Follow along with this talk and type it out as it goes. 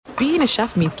being a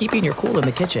chef means keeping your cool in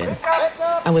the kitchen.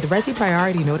 And with Resi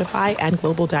Priority Notify and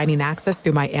Global Dining Access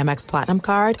through my Amex Platinum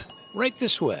card, Right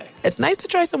this way. it's nice to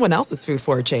try someone else's food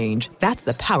for a change. That's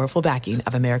the powerful backing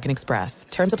of American Express.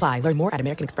 Terms apply. Learn more at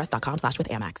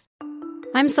americanexpress.com/withAmex.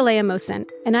 I'm Saleha Mohsen,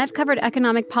 and I've covered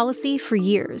economic policy for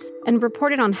years and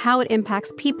reported on how it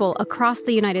impacts people across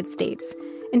the United States.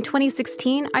 In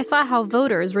 2016, I saw how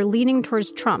voters were leaning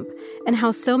towards Trump and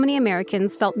how so many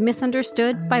Americans felt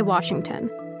misunderstood by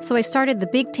Washington. So I started The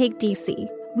Big Take DC.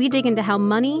 We dig into how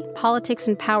money, politics,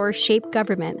 and power shape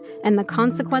government and the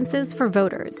consequences for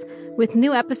voters. With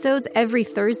new episodes every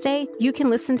Thursday, you can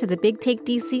listen to The Big Take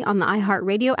DC on the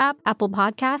iHeartRadio app, Apple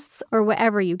Podcasts, or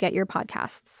wherever you get your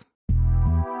podcasts.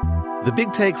 The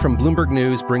Big Take from Bloomberg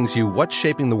News brings you what's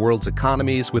shaping the world's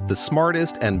economies with the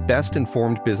smartest and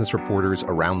best-informed business reporters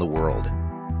around the world.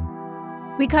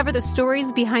 We cover the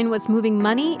stories behind what's moving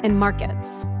money and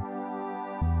markets,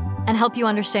 and help you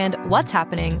understand what's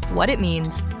happening, what it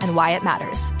means, and why it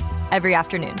matters every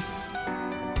afternoon.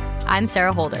 I'm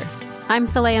Sarah Holder. I'm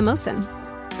Saleha Mohsen.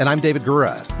 And I'm David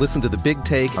Gura. Listen to The Big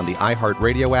Take on the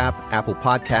iHeartRadio app, Apple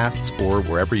Podcasts, or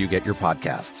wherever you get your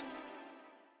podcasts.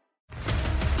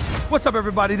 What's up,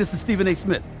 everybody? This is Stephen A.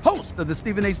 Smith, host of the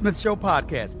Stephen A. Smith Show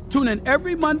podcast. Tune in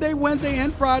every Monday, Wednesday,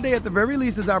 and Friday at the very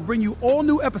least as I bring you all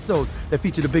new episodes that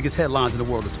feature the biggest headlines in the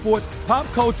world of sports, pop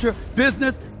culture,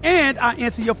 business, and I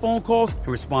answer your phone calls and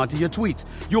respond to your tweets.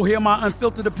 You'll hear my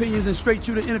unfiltered opinions and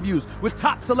straight-shooter interviews with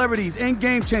top celebrities and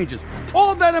game changers.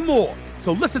 All of that and more.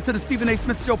 So listen to the Stephen A.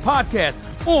 Smith Show podcast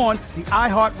on the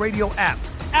iHeartRadio app,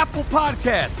 Apple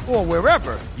Podcasts, or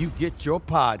wherever you get your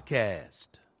podcast.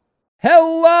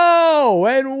 Hello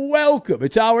and welcome.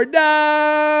 It's hour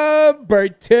number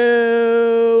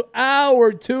 2.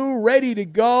 Hour 2 ready to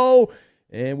go.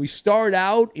 And we start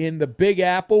out in the Big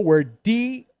Apple where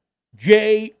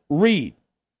DJ Reed,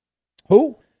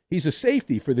 who? He's a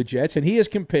safety for the Jets, and he has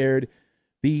compared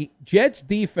the Jets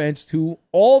defense to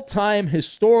all-time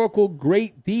historical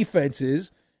great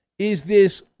defenses. Is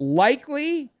this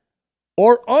likely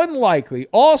or unlikely?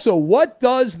 Also, what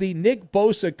does the Nick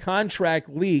Bosa contract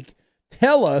leak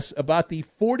tell us about the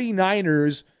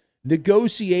 49ers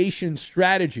negotiation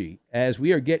strategy as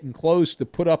we are getting close to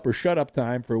put up or shut up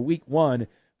time for week 1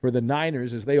 for the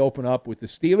Niners as they open up with the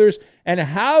Steelers? And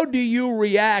how do you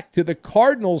react to the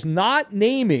Cardinals not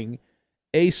naming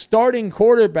a starting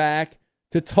quarterback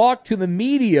to talk to the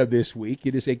media this week?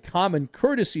 It is a common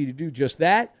courtesy to do just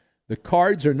that. The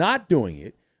Cards are not doing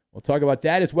it. We'll talk about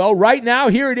that as well. Right now,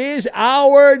 here it is,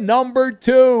 hour number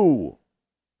 2.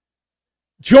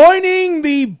 Joining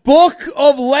the Book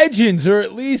of Legends, or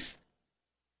at least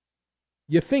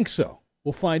you think so.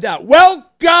 We'll find out.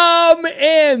 Welcome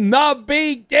in the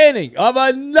beginning of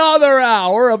another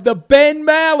hour of the Ben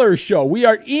Maller Show. We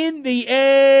are in the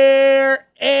air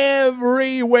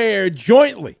everywhere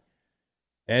jointly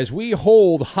as we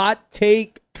hold hot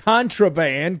take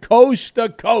contraband coast to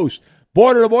coast,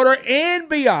 border to border, and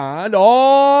beyond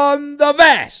on the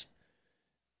vast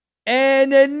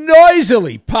and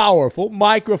noisily powerful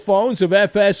microphones of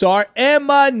FSR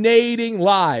emanating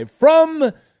live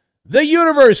from the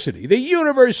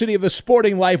University of the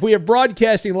Sporting Life. We are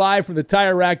broadcasting live from the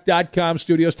TireRack.com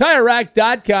studios.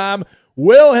 TireRack.com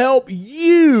will help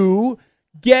you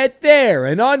get there.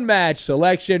 An unmatched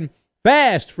selection,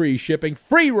 fast free shipping,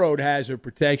 free road hazard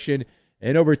protection,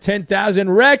 and over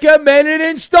 10,000 recommended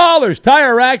installers.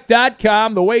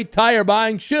 TireRack.com, the way tire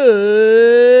buying should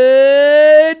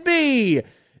be.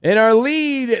 And our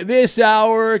lead this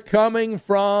hour coming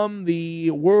from the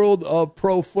world of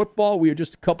pro football. We are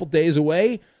just a couple days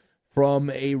away from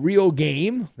a real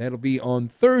game. That'll be on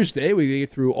Thursday. We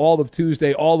get through all of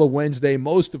Tuesday, all of Wednesday,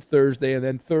 most of Thursday, and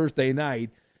then Thursday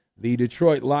night, the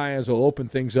Detroit Lions will open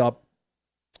things up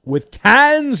with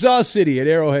Kansas City at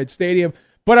Arrowhead Stadium.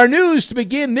 But our news to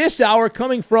begin this hour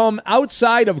coming from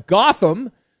outside of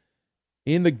Gotham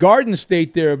in the Garden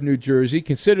State there of New Jersey.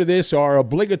 Consider this our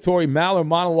obligatory Maller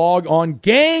monologue on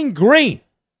gangrene.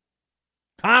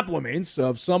 Compliments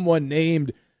of someone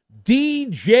named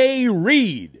DJ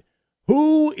Reed.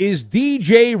 Who is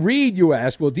DJ Reed, you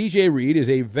ask? Well, DJ Reed is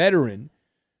a veteran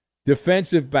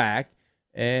defensive back,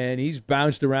 and he's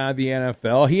bounced around the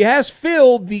NFL. He has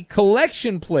filled the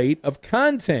collection plate of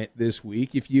content this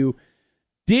week. If you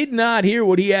did not hear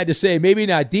what he had to say, maybe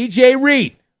not. DJ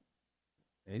Reed,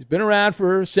 he's been around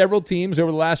for several teams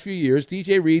over the last few years.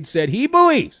 DJ Reed said he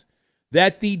believes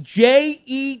that the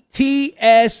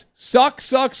Jets suck,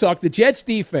 the Jets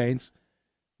defense,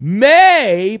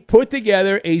 may put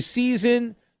together a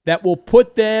season that will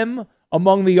put them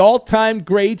among the all-time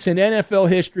greats in NFL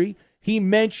history. He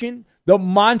mentioned the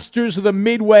monsters of the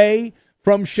Midway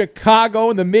from Chicago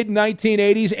in the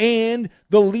mid-1980s and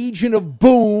the Legion of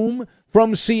Boom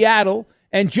from Seattle.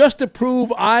 And just to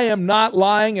prove I am not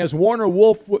lying, as Warner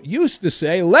Wolf used to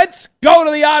say, let's go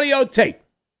to the audio tape.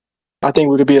 I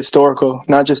think we could be historical,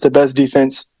 not just the best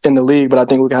defense in the league, but I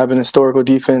think we could have an historical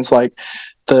defense like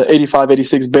the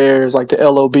 85-86 Bears, like the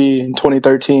LOB in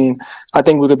 2013. I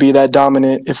think we could be that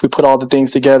dominant if we put all the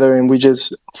things together and we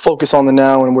just focus on the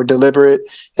now and we're deliberate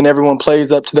and everyone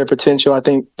plays up to their potential. I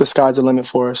think the sky's the limit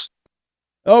for us.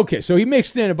 Okay, so he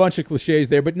mixed in a bunch of cliches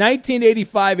there, but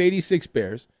 1985-86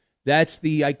 Bears, that's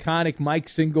the iconic Mike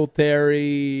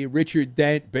Singletary, Richard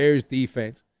Dent Bears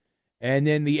defense. And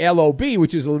then the LOB,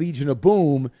 which is a Legion of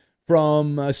Boom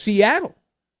from Seattle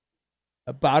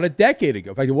about a decade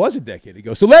ago. In fact, it was a decade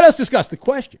ago. So let us discuss the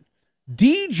question.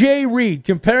 DJ Reed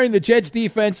comparing the Jets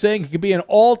defense, saying it could be an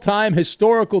all-time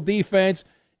historical defense.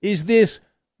 Is this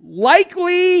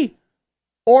likely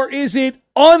or is it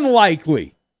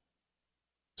unlikely?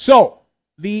 So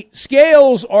the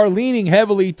scales are leaning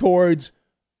heavily towards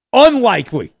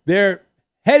unlikely. They're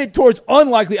headed towards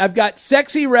unlikely. I've got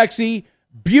Sexy Rexy,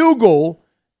 Bugle,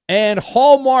 and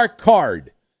Hallmark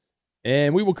Card.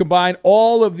 And we will combine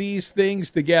all of these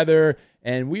things together,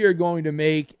 and we are going to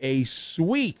make a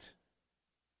sweet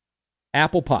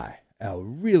apple pie. A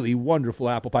really wonderful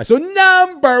apple pie. So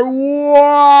number one,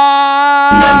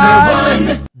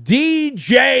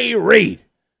 DJ Reed.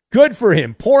 Good for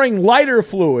him. Pouring lighter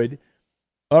fluid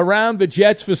around the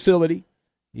Jets facility.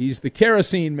 He's the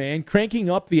kerosene man, cranking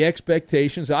up the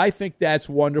expectations. I think that's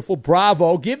wonderful.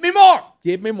 Bravo. Give me more.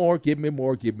 Give me more. Give me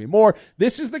more. Give me more.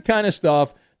 This is the kind of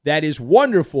stuff that is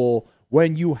wonderful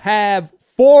when you have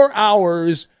 4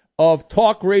 hours of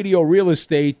talk radio real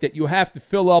estate that you have to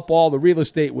fill up all the real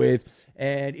estate with.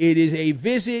 And it is a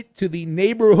visit to the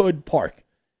neighborhood park,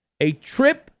 a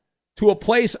trip to a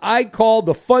place I call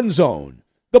the fun zone.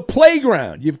 The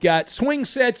playground. You've got swing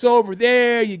sets over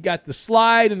there. You got the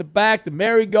slide in the back, the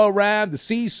merry-go-round, the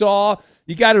seesaw.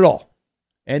 You got it all.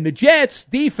 And the Jets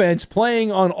defense playing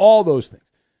on all those things.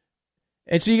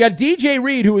 And so you got DJ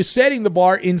Reed, who is setting the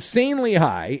bar insanely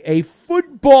high, a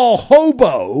football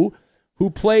hobo who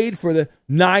played for the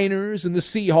Niners and the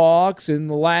Seahawks in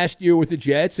the last year with the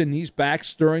Jets, and he's back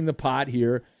stirring the pot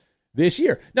here this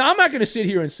year. Now, I'm not going to sit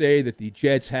here and say that the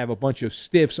Jets have a bunch of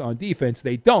stiffs on defense.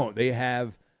 They don't. They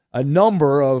have a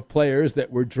number of players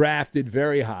that were drafted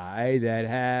very high that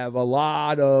have a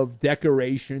lot of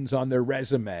decorations on their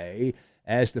resume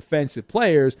as defensive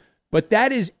players, but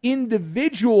that is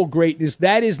individual greatness.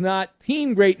 That is not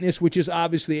team greatness, which is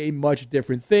obviously a much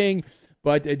different thing.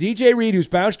 But DJ Reed, who's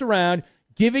bounced around,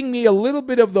 giving me a little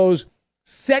bit of those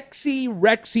Sexy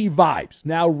Rexy vibes.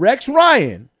 Now, Rex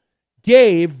Ryan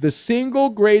gave the single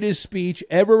greatest speech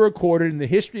ever recorded in the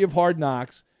history of Hard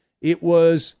Knocks. It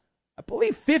was, I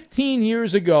believe, 15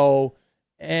 years ago,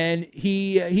 and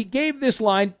he gave this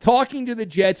line talking to the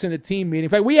Jets in a team meeting. In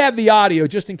fact, we have the audio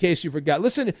just in case you forgot.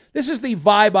 Listen, this is the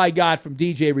vibe I got from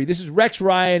DJ Reed. This is Rex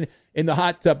Ryan in the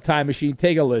hot tub time machine.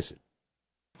 Take a listen.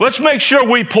 Let's make sure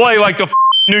we play like the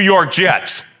New York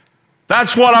Jets.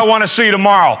 That's what I want to see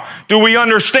tomorrow. Do we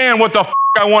understand what the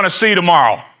I want to see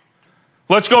tomorrow?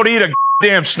 Let's go to eat a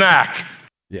damn snack.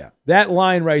 Yeah, that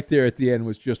line right there at the end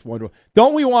was just wonderful.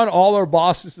 Don't we want all our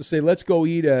bosses to say, let's go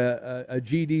eat a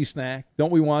GD snack?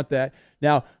 Don't we want that?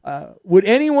 Now, would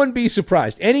anyone be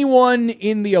surprised? Anyone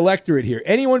in the electorate here,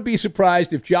 anyone be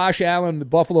surprised if Josh Allen and the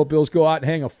Buffalo Bills go out and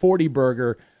hang a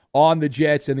 40-burger on the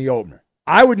Jets in the opener?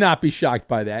 I would not be shocked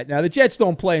by that. Now, the Jets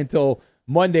don't play until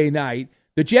Monday night.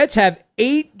 The Jets have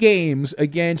 8 games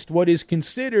against what is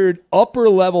considered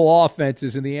upper-level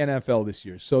offenses in the NFL this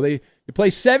year. So they play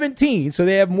 17, so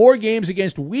they have more games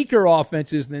against weaker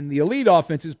offenses than the elite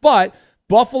offenses. But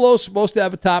Buffalo's supposed to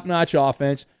have a top-notch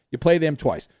offense. You play them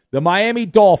twice. The Miami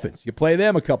Dolphins, you play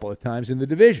them a couple of times in the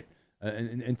division.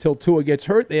 Until Tua gets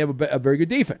hurt, they have a very good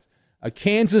defense.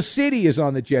 Kansas City is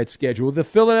on the Jets' schedule. The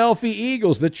Philadelphia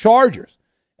Eagles, the Chargers.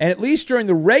 And at least during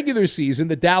the regular season,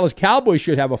 the Dallas Cowboys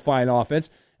should have a fine offense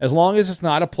as long as it's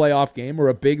not a playoff game or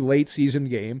a big late-season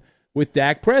game with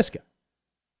Dak Prescott.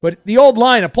 But the old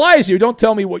line applies here. Don't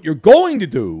tell me what you're going to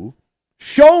do.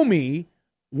 Show me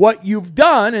what you've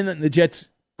done. And then the Jets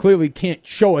clearly can't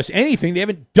show us anything. They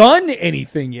haven't done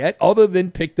anything yet other than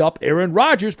picked up Aaron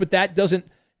Rodgers, but that doesn't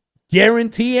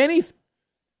guarantee anything.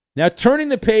 Now, turning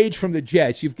the page from the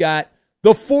Jets, you've got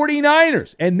the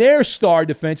 49ers and their star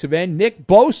defensive end, Nick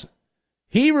Bosa.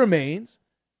 He remains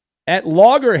at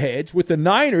loggerheads with the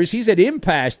Niners. He's at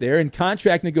impasse there in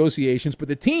contract negotiations, but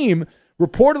the team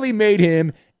reportedly made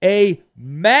him a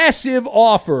massive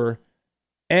offer,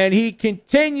 and he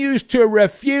continues to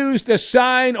refuse to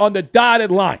sign on the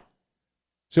dotted line.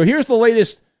 So here's the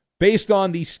latest based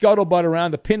on the scuttlebutt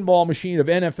around the pinball machine of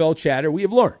NFL chatter. We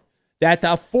have learned that the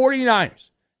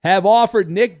 49ers have offered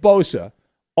Nick Bosa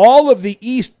all of the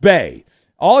East Bay.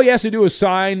 All he has to do is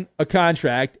sign a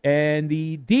contract, and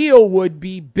the deal would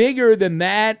be bigger than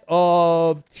that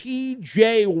of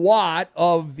T.J. Watt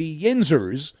of the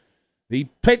Yinzers, the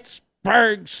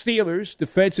Pittsburgh Steelers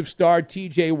defensive star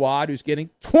T.J. Watt, who's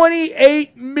getting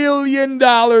 $28 million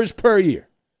per year.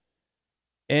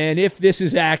 And if this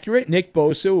is accurate, Nick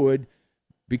Bosa would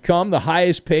become the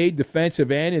highest paid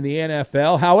defensive end in the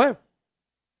NFL. However,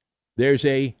 there's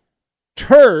a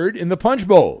turd in the punch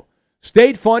bowl.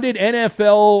 State-funded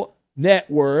NFL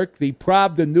network, the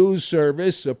Pravda News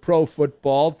Service of Pro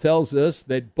Football, tells us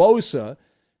that Bosa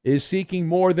is seeking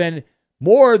more than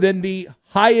the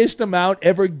highest amount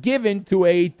ever given to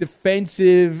a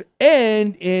defensive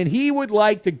end, and he would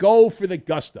like to go for the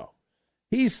gusto.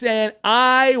 He's saying,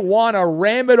 I want to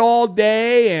ram it all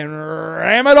day and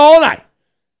ram it all night.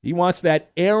 He wants that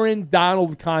Aaron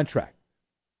Donald contract.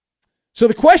 So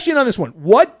the question on this one,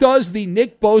 what does the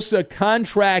Nick Bosa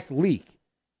contract leak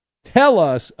tell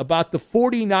us about the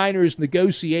 49ers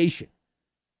negotiation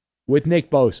with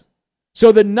Nick Bosa?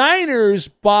 So the Niners,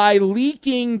 by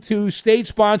leaking to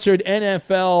state-sponsored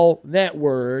NFL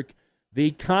network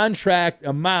the contract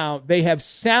amount, they have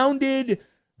sounded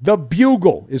the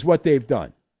bugle is what they've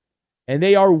done. And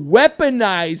they are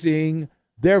weaponizing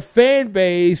their fan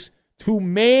base to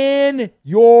man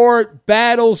your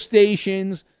battle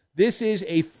stations. This is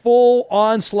a full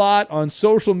onslaught on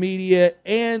social media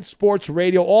and sports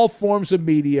radio, all forms of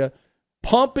media,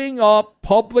 pumping up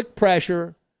public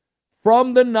pressure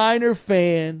from the Niner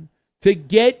fan to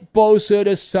get Bosa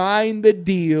to sign the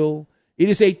deal. It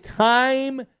is a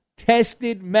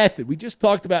time-tested method. We just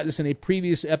talked about this in a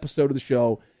previous episode of the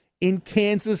show in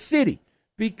Kansas City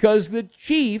because the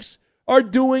Chiefs are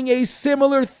doing a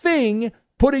similar thing,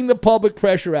 putting the public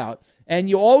pressure out. And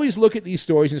you always look at these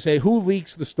stories and say, who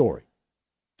leaks the story?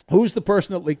 Who's the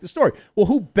person that leaked the story? Well,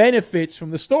 who benefits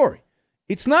from the story?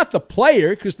 It's not the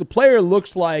player, because the player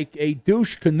looks like a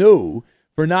douche canoe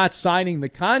for not signing the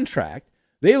contract.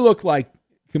 They look like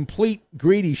complete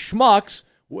greedy schmucks.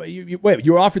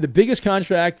 You're offered the biggest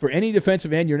contract for any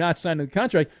defensive end. You're not signing the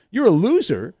contract. You're a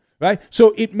loser, right?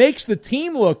 So it makes the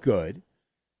team look good.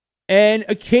 And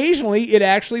occasionally it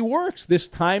actually works. This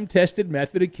time-tested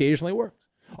method occasionally works.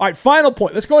 All right, final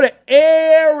point. Let's go to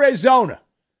Arizona.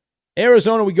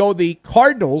 Arizona, we go with the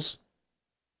Cardinals,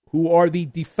 who are the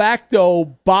de facto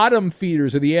bottom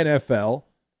feeders of the NFL,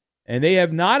 and they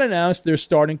have not announced their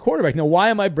starting quarterback. Now, why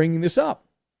am I bringing this up?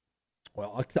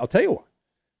 Well, I'll tell you why.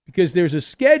 Because there's a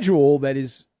schedule that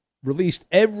is released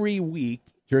every week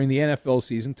during the NFL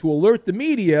season to alert the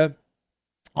media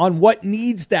on what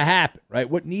needs to happen, right?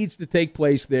 What needs to take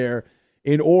place there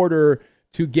in order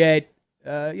to get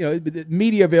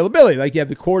media availability. Like you have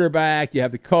the quarterback, you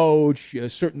have the coach,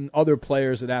 certain other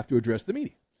players that have to address the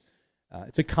media.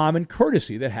 It's a common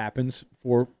courtesy that happens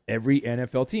for every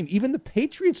NFL team. Even the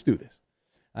Patriots do this.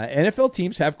 NFL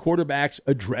teams have quarterbacks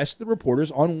address the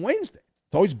reporters on Wednesday.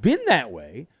 It's always been that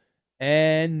way.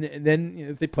 And then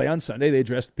if they play on Sunday, they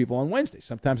address the people on Wednesday.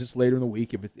 Sometimes it's later in the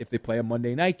week if they play a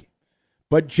Monday night game.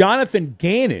 But Jonathan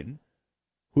Gannon,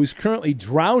 who's currently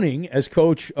drowning as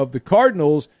coach of the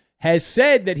Cardinals, has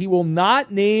said that he will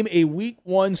not name a week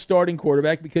one starting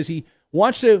quarterback because he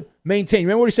wants to maintain.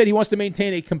 Remember what he said? He wants to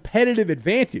maintain a competitive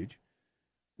advantage,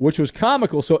 which was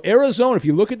comical. So Arizona, if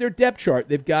you look at their depth chart,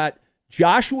 they've got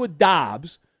Joshua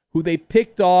Dobbs, who they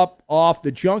picked up off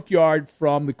the junkyard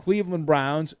from the Cleveland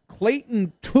Browns.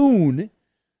 Clayton Tune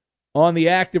on the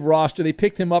active roster. They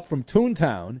picked him up from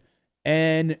Toontown.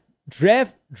 And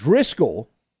Jeff Driscoll,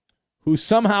 who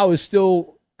somehow is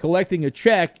still collecting a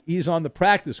check, he's on the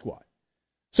practice squad.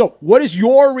 So what is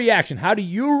your reaction? How do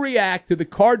you react to the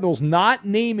Cardinals not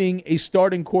naming a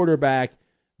starting quarterback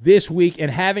this week and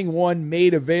having one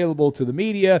made available to the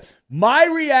media? My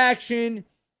reaction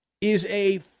is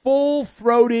a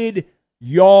full-throated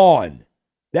yawn.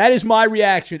 That is my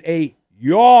reaction, a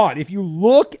yawn. If you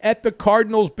look at the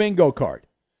Cardinals bingo card,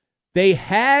 they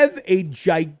have a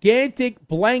gigantic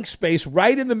blank space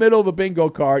right in the middle of the bingo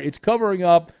card. It's covering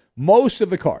up most of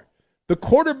the card. The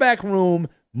quarterback room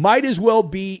might as well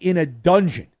be in a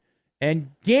dungeon.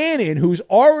 And Gannon, who's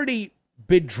already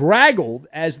bedraggled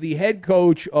as the head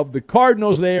coach of the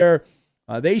Cardinals there,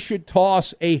 they should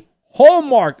toss a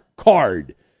Hallmark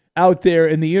card out there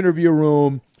in the interview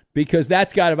room because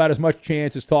that's got about as much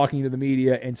chance as talking to the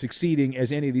media and succeeding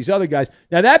as any of these other guys.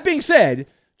 Now, that being said,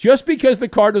 just because the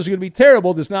Cardinals are going to be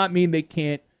terrible does not mean they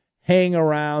can't hang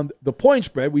around the point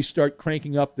spread. We start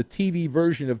cranking up the TV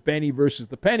version of Benny versus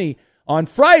the Penny on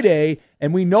Friday,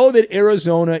 and we know that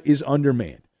Arizona is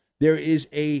undermanned. There is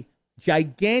a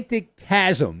gigantic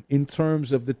chasm in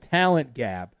terms of the talent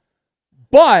gap,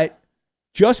 but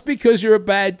just because you're a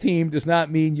bad team does not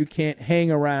mean you can't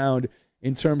hang around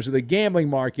in terms of the gambling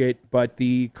market, but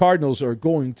the Cardinals are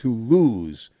going to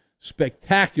lose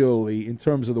spectacularly in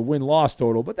terms of the win-loss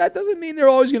total, but that doesn't mean they're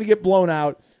always going to get blown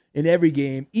out in every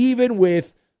game, even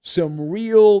with some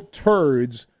real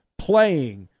turds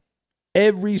playing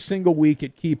every single week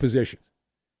at key positions.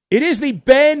 It is the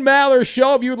Ben Maller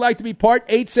Show. If you would like to be part,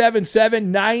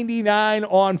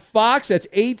 877-99 on Fox. That's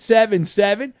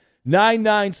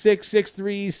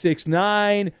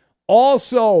 877-996-6369.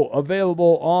 Also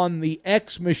available on the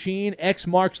X machine. X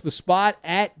marks the spot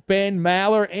at Ben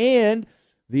Maller. And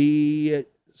the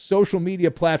social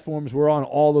media platforms, we're on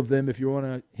all of them. If you want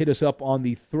to hit us up on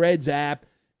the Threads app,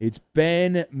 it's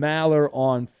Ben Maller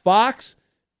on Fox.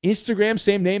 Instagram,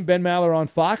 same name, Ben Maller on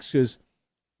Fox, because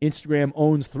Instagram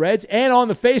owns Threads. And on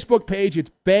the Facebook page, it's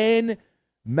Ben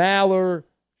Maller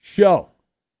Show.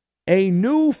 A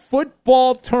new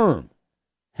football term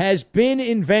has been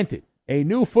invented. A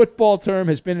new football term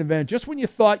has been invented. Just when you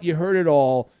thought you heard it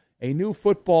all, a new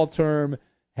football term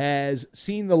has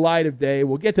seen the light of day.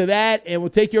 We'll get to that, and we'll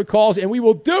take your calls, and we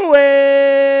will do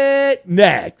it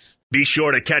next. Be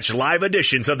sure to catch live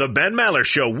editions of the Ben Maller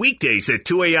Show weekdays at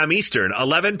 2 a.m. Eastern,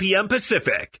 11 p.m.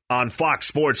 Pacific on Fox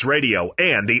Sports Radio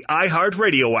and the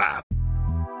iHeartRadio app.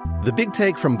 The Big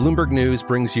Take from Bloomberg News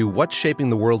brings you what's shaping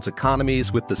the world's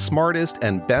economies with the smartest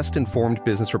and best-informed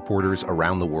business reporters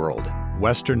around the world.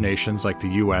 Western nations like the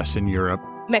U.S. and Europe.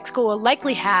 Mexico will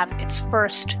likely have its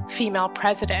first female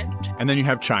president. And then you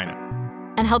have China.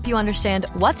 And help you understand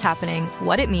what's happening,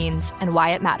 what it means, and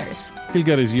why it matters. He'll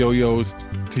get his yo-yos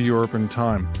to Europe in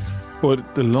time.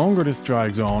 But the longer this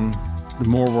drags on, the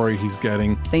more worry he's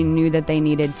getting. They knew that they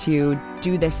needed to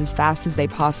do this as fast as they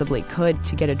possibly could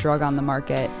to get a drug on the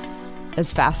market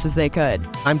as fast as they could.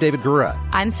 I'm David Gura.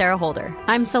 I'm Sarah Holder.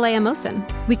 I'm Saleha Mohsen.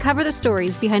 We cover the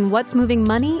stories behind what's moving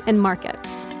money and markets.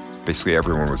 Basically,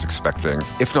 everyone was expecting,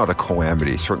 if not a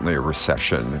calamity, certainly a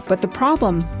recession. But the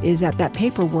problem is that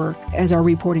paperwork, as our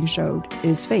reporting showed,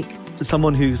 is fake. As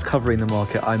someone who's covering the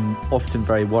market, I'm often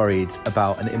very worried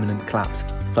about an imminent collapse.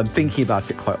 So I'm thinking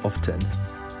about it quite often.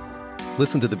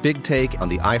 Listen to The Big Take on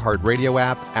the iHeartRadio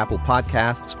app, Apple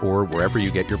Podcasts, or wherever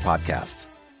you get your podcasts.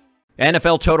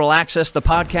 NFL Total Access, the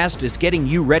podcast, is getting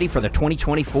you ready for the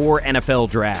 2024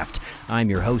 NFL Draft. I'm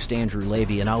your host, Andrew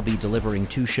Levy, and I'll be delivering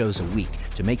 2 shows a week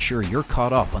to make sure you're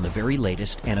caught up on the very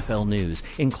latest NFL news,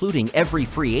 including every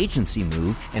free agency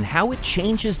move and how it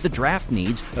changes the draft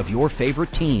needs of your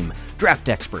favorite team. Draft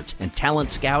experts and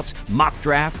talent scouts, mock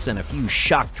drafts, and a few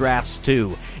shock drafts,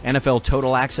 too. NFL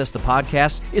Total Access, the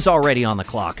podcast, is already on the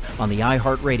clock on the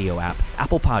iHeartRadio app,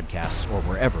 Apple Podcasts, or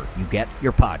wherever you get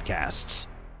your podcasts.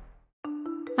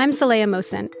 I'm Saleha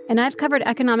Mohsen, and I've covered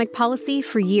economic policy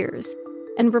for years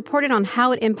and reported on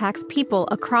how it impacts people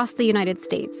across the United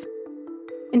States.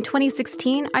 In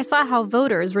 2016, I saw how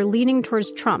voters were leaning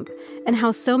towards Trump and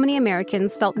how so many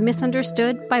Americans felt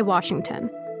misunderstood by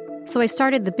Washington. So I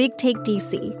started the Big Take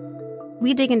DC.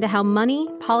 We dig into how money,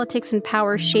 politics, and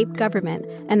power shape government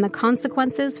and the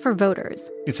consequences for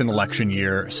voters. It's an election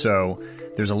year, so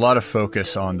there's a lot of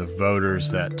focus on the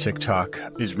voters that TikTok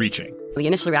is reaching. The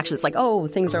initial reaction is like, oh,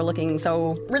 things are looking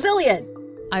so resilient.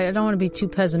 I don't want to be too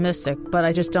pessimistic, but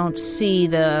I just don't see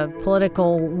the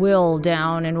political will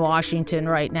down in Washington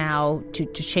right now to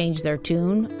change their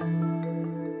tune.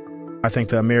 I think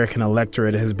the American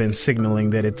electorate has been signaling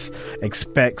that it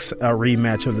expects a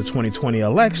rematch of the 2020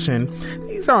 election.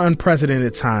 These are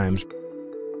unprecedented times.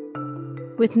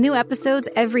 With new episodes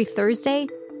every Thursday,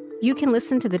 you can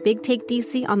listen to the Big Take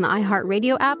DC on the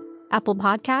iHeartRadio app, Apple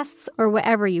Podcasts, or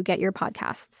wherever you get your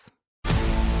podcasts.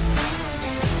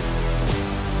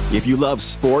 If you love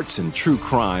sports and true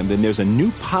crime, then there's a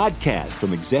new podcast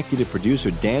from executive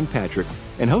producer Dan Patrick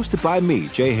and hosted by me,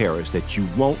 Jay Harris, that you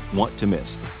won't want to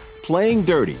miss. Playing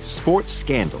Dirty: Sports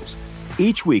Scandals.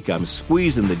 Each week, I'm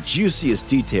squeezing the juiciest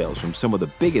details from some of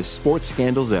the biggest sports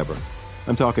scandals ever.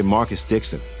 I'm talking Marcus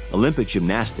Dixon, Olympic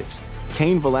gymnastics,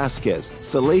 Cain Velasquez,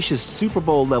 salacious Super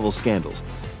Bowl-level scandals.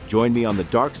 Join me on the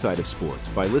dark side of sports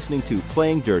by listening to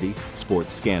Playing Dirty: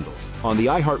 Sports Scandals on the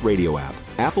iHeartRadio app,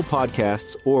 Apple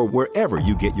Podcasts, or wherever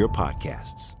you get your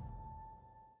podcasts.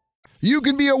 You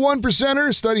can be a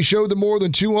 1%er. Study showed that more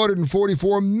than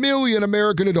 244 million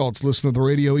American adults listen to the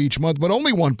radio each month, but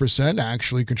only 1%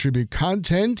 actually contribute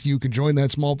content. You can join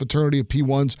that small fraternity of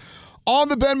P1s on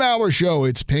the Ben Maller Show.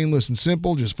 It's painless and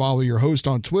simple. Just follow your host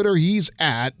on Twitter. He's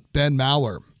at Ben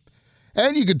Maller.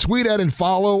 And you can tweet at and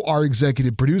follow our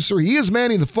executive producer. He is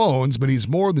manning the phones, but he's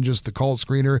more than just the call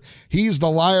screener. He's the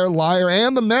liar,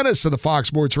 and the menace of the Fox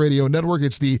Sports Radio Network.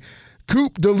 It's the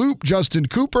Coop de Loop, Justin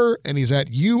Cooper, and he's at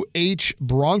UH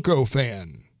Bronco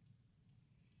Fan.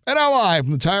 And now live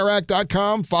from the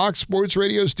TireRack.com Fox Sports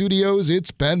Radio studios,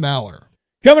 it's Ben Maller.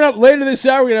 Coming up later this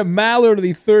hour, we're going to have Maller to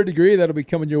the third degree. That'll be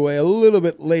coming your way a little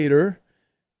bit later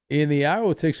in the hour.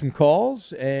 We'll take some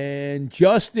calls. And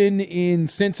Justin in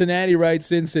Cincinnati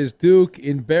writes in, says, Duke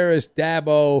embarrassed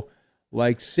Dabo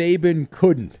like Saban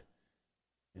couldn't.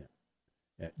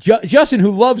 Justin,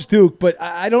 who loves Duke, but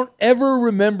I don't ever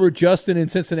remember Justin in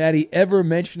Cincinnati ever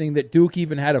mentioning that Duke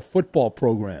even had a football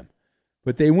program.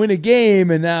 But they win a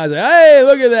game, and now it's like, hey,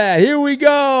 look at that. Here we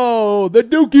go. The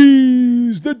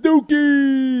Dukies. The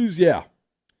Dukies. Yeah.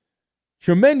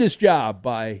 Tremendous job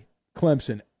by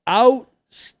Clemson.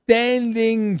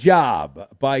 Outstanding job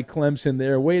by Clemson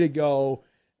there. Way to go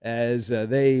as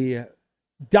they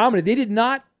dominated. They did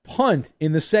not punt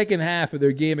in the second half of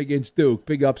their game against Duke.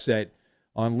 Big upset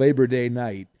on Labor Day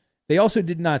night. They also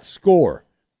did not score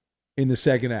in the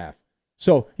second half.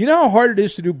 So you know how hard it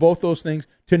is to do both those things?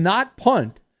 To not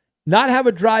punt, not have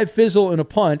a drive fizzle in a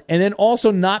punt, and then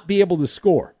also not be able to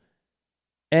score.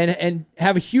 And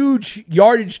have huge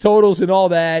yardage totals and all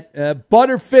that.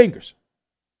 Butterfingers.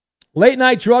 Late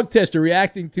night drug tester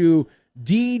reacting to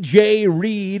DJ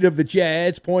Reed of the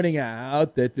Jets, pointing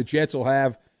out that the Jets will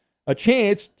have a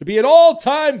chance to be an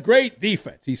all-time great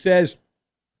defense. He says,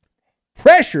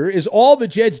 pressure is all the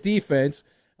Jets' defense.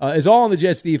 Is all on the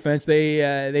Jets' defense.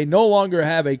 They no longer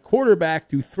have a quarterback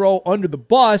to throw under the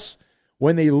bus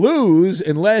when they lose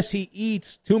unless he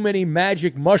eats too many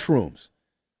magic mushrooms.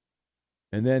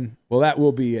 And then, well, that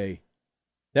will be an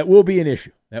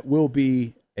issue. That will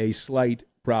be a slight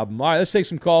problem. All right, let's take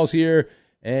some calls here,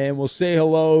 and we'll say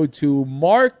hello to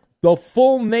Mark, the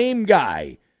full name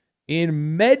guy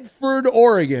in Medford,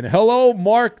 Oregon. Hello,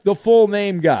 Mark, the full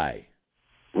name guy.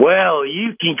 Well,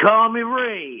 you can call me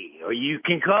Ray, or you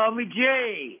can call me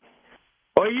Jay,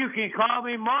 or you can call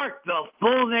me Mark, the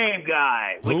full name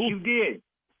guy, which you did.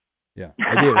 Yeah,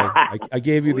 I did. I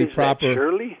gave you the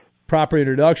Shirley? proper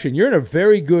introduction. You're in a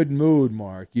very good mood,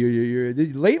 Mark. You're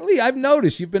lately, I've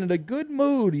noticed you've been in a good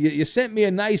mood. You sent me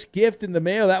a nice gift in the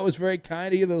mail. That was very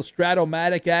kind of you, a little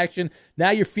Stratomatic action. Now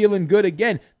you're feeling good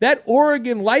again. That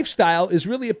Oregon lifestyle is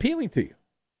really appealing to you.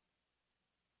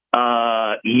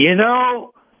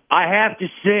 I have to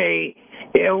say,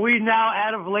 are we now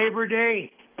out of Labor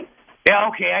Day? Yeah,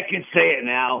 okay, I can say it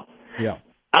now. Yeah.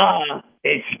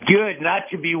 It's good not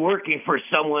to be working for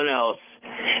someone else,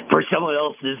 for someone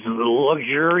else's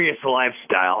luxurious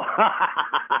lifestyle.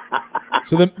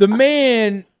 So the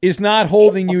man is not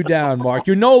holding you down, Mark.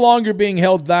 You're no longer being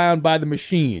held down by the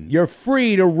machine. You're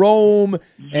free to roam.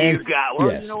 And, You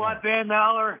know what, Van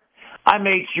Maller? I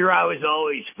made sure I was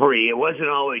always free. It wasn't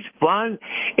always fun.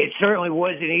 It certainly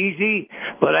wasn't easy,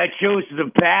 but I chose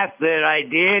the path that I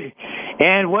did.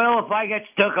 And, well, if I get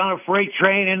stuck on a freight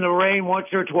train in the rain once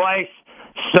or twice,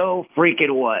 so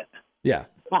freaking what? Yeah.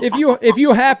 If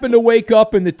you happen to wake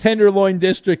up in the Tenderloin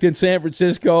District in San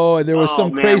Francisco and there was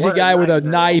some crazy guy with a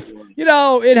knife,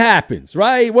 it happens,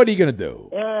 right? What are you going to do?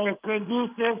 It's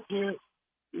conducive to,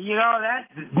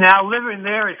 now living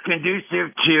there is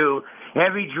conducive to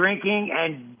heavy drinking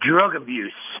and drug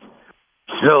abuse.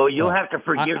 So you'll have to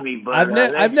forgive me, but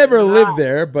I've never lived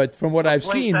there. But from what I've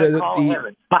seen,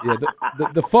 the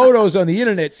photos on the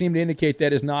internet seem to indicate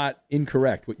that is not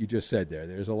incorrect. What you just said there.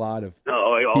 There's a lot of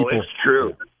people. It's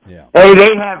true. Yeah. Hey,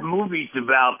 they have movies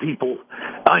about people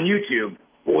on YouTube,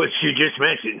 which you just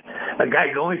mentioned. A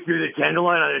guy going through the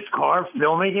Tenderloin on his car,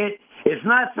 filming it. It's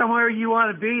not somewhere you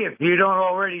want to be if you don't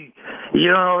already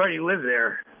live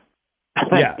there.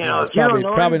 Yeah, it's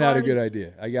probably not a good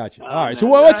idea. I got you. All right, so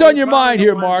what's on your mind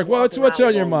here, Mark? What's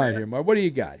on your mind here, Mark? What do you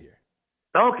got here?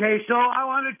 Okay, so I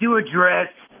wanted to address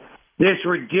this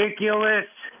ridiculous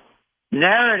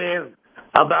narrative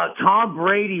about Tom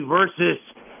Brady versus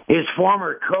his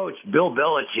former coach, Bill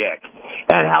Belichick,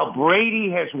 and how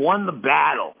Brady has won the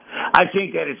battle. I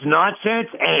think that it's nonsense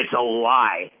and it's a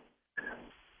lie.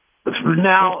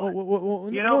 Now, no,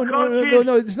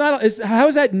 it's not. How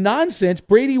is that nonsense?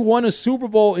 Brady won a Super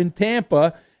Bowl in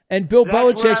Tampa, and Bill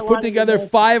Belichick's put together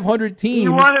 500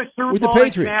 teams with the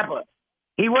Patriots. In Tampa.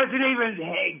 He wasn't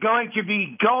even going to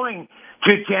be going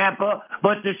to Tampa,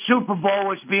 but the Super Bowl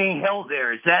was being held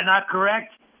there. Is that not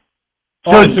correct?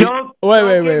 Wait. All right,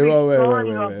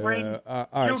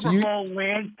 Super Bowl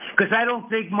win, because I don't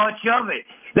think much of it.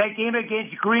 That game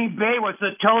against Green Bay was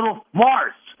a total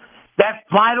farce. That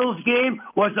finals game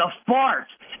was a farce.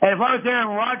 And if I was Aaron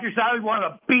Rodgers, I would want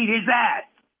to beat his ass.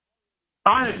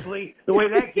 honestly, the way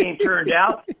that game turned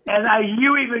out. And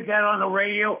you even got on the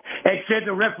radio and said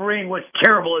the refereeing was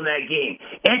terrible in that game.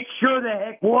 It sure the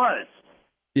heck was.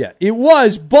 Yeah, it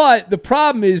was, but the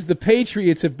problem is the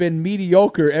Patriots have been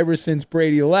mediocre ever since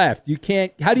Brady left. You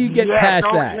can't. How do you get past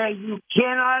that? Yeah, you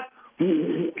cannot.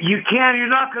 You can't. You're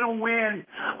not going to win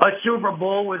a Super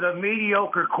Bowl with a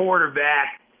mediocre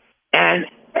quarterback and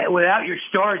without your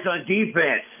stars on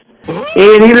defense.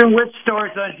 And even with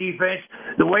stars on defense,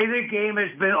 the way the game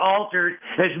has been altered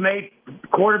has made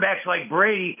quarterbacks like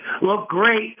Brady look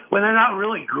great when they're not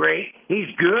really great. He's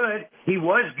good. He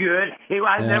was good.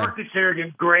 I never considered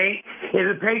him great.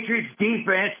 And the Patriots'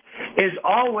 defense is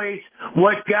always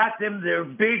what got them their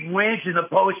big wins in the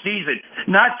postseason,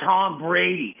 not Tom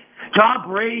Brady. Tom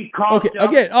Brady called. Okay,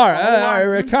 again, all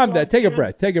right, calm down. Take a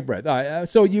breath. All right,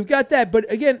 so you've got that,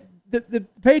 but again, the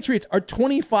Patriots are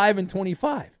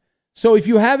 25-25. So if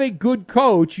you have a good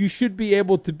coach, you should be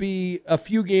able to be a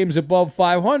few games above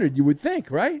 500. You would think,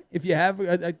 right? If you have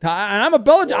and I'm a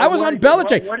Belichick. I was on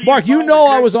Belichick. Mark, you know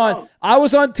I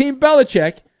was on Team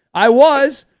Belichick. I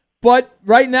was, but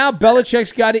right now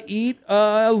Belichick's got to eat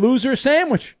a loser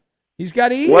sandwich. He's got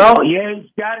to eat. Well, yeah,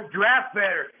 he's got to draft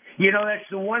better. You know, that's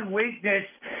the one weakness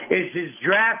is his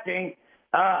drafting.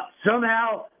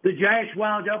 Somehow the Giants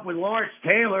wound up with Lawrence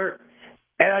Taylor.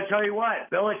 And I'll tell you what,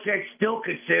 Belichick still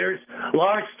considers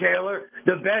Lawrence Taylor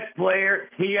the best player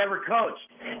he ever coached.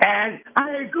 And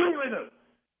I agree with him.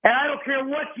 And I don't care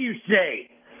what you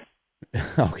say.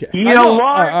 Okay. You know,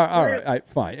 all right,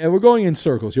 fine. And we're going in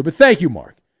circles here. But thank you,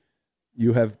 Mark.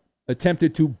 You have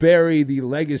attempted to bury the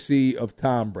legacy of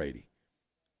Tom Brady.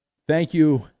 Thank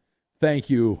you.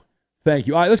 All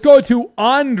right, let's go to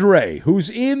Andre, who's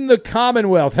in the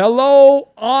Commonwealth.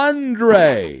 Hello,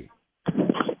 Andre.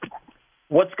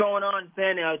 What's going on,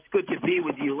 Ben? It's good to be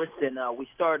with you. Listen, we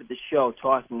started the show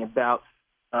talking about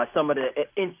some of the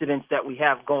incidents that we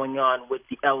have going on with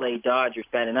the L.A. Dodgers,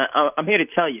 Ben, and I'm here to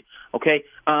tell you, okay?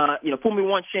 Fool me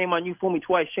once, shame on you. Fool me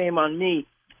twice, shame on me.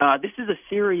 This is a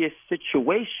serious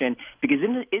situation because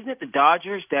isn't it the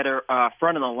Dodgers that are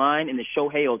front of the line in the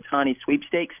Shohei Ohtani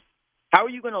sweepstakes? How are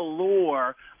you going to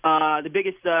lure the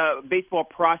biggest baseball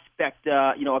prospect,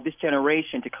 of this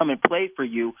generation to come and play for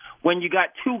you when you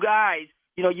got two guys?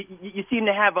 You know, you seem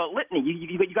to have a litany.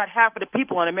 You got half of the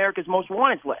people on America's Most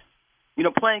Wanted list,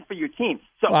 playing for your team.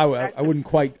 So I wouldn't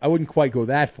quite go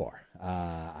that far.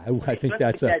 I think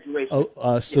that's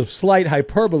a slight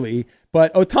hyperbole.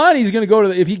 But Ohtani's going to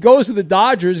go if he goes to the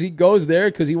Dodgers, he goes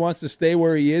there because he wants to stay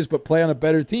where he is but play on a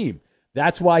better team.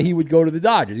 That's why he would go to the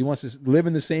Dodgers. He wants to live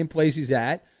in the same place he's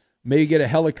at, maybe get a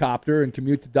helicopter and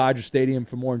commute to Dodger Stadium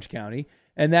from Orange County,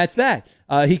 and that's that.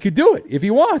 He could do it if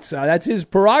he wants. That's his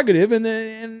prerogative,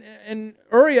 and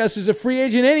Urias is a free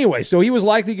agent anyway, so he was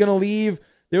likely going to leave.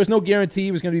 There was no guarantee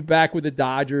he was going to be back with the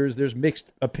Dodgers. There's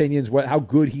mixed opinions how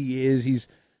good he is.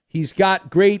 He's got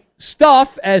great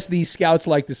stuff, as these scouts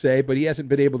like to say, but he hasn't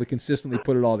been able to consistently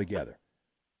put it all together.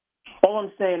 All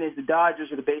I'm saying is the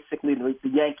Dodgers are basically the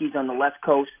Yankees on the left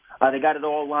coast. They got it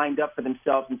all lined up for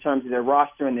themselves in terms of their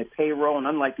roster and their payroll, and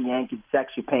unlike the Yankees, it's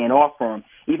actually paying off for them,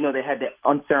 even though they had that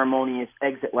unceremonious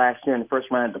exit last year in the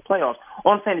first round of the playoffs.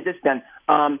 All I'm saying is this, Ben,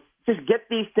 just get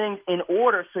these things in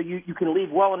order so you can leave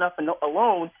well enough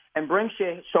alone and bring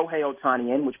Shohei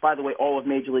Ohtani in, which, by the way, all of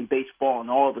Major League Baseball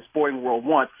and all of the sporting world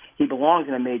wants. He belongs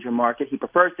in a major market. He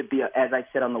prefers to be, as I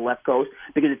said, on the left coast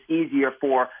because it's easier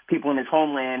for people in his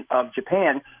homeland of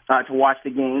Japan to watch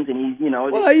the games. And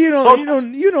Well, you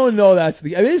don't know that's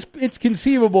the. I mean, it's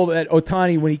conceivable that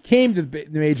Ohtani, when he came to the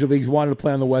major leagues, wanted to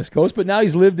play on the West Coast, but now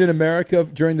he's lived in America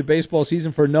during the baseball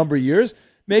season for a number of years.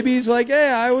 Maybe he's like, hey,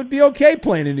 I would be okay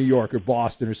playing in New York or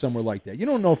Boston or somewhere like that. You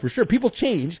don't know for sure. People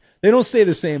change. They don't stay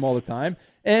the same all the time.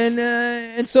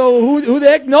 And so who the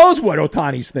heck knows what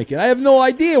Ohtani's thinking? I have no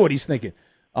idea what he's thinking.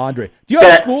 Andre, do you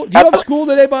have school? Do you have school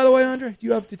today, by the way, Andre? Do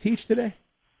you have to teach today?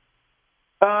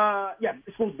 Yeah,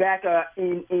 this one's back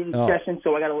in session,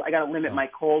 so I gotta limit my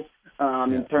calls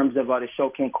in terms of the show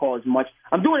can't call as much.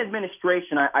 I'm doing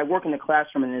administration. I work in the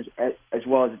classroom and as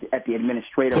well as at the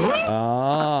administrative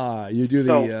level. You do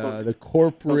the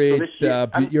corporate.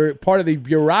 You're part of the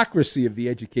bureaucracy of the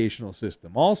educational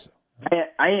system, also.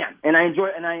 I am, and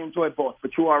I enjoy both.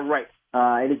 But you are right.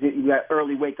 You got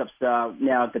early wake ups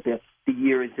now that the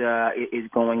year is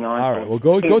going on. All right. Well,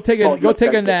 go take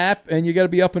a nap, and you got to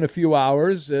be up in a few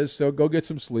hours. So go get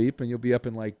some sleep, and you'll be up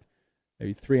in like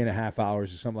maybe 3.5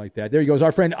 hours or something like that. There he goes,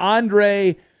 our friend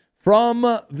Andre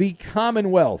from the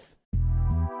Commonwealth.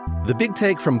 The Big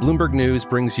Take from Bloomberg News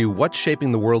brings you what's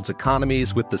shaping the world's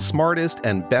economies with the smartest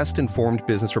and best-informed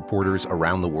business reporters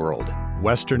around the world.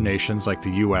 Western nations like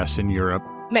the U.S. and Europe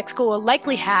Mexico will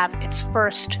likely have its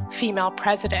first female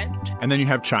president. And then you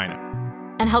have China.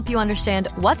 And help you understand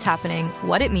what's happening,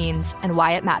 what it means, and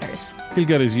why it matters. He'll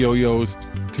get his yo-yos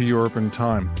to Europe in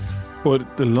time.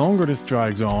 But the longer this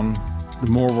drags on, the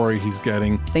more worried he's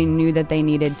getting. They knew that they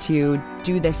needed to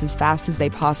do this as fast as they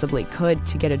possibly could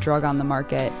to get a drug on the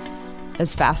market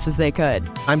as fast as they could.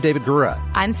 I'm David Gura.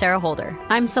 I'm Sarah Holder.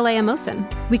 I'm Saleha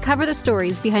Mohsen. We cover the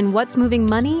stories behind what's moving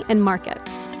money and markets.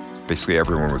 Basically,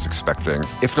 everyone was expecting,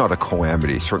 if not a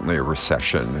calamity, certainly a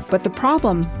recession. But the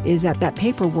problem is that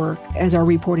paperwork, as our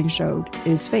reporting showed,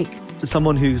 is fake. As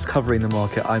someone who's covering the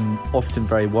market, I'm often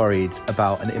very worried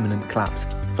about an imminent collapse.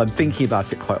 So I'm thinking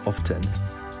about it quite often.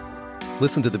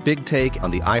 Listen to The Big Take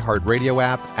on the iHeartRadio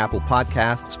app, Apple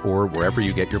Podcasts, or wherever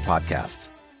you get your podcasts.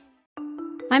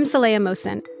 I'm Saleha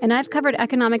Mohsen, and I've covered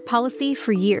economic policy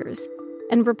for years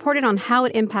and reported on how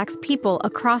it impacts people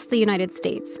across the United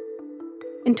States.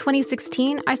 In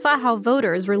 2016, I saw how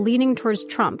voters were leaning towards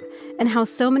Trump and how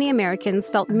so many Americans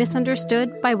felt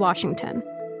misunderstood by Washington.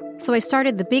 So I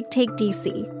started The Big Take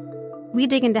DC. We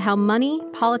dig into how money,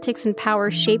 politics, and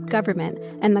power shape government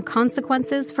and the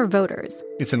consequences for voters.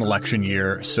 It's an election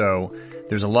year, so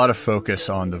there's a lot of focus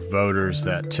on the voters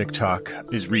that TikTok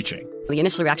is reaching. The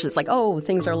initial reaction is like, oh,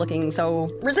 things are looking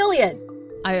so resilient.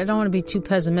 I don't want to be too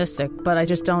pessimistic, but I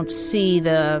just don't see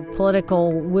the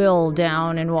political will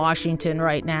down in Washington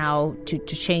right now to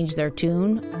change their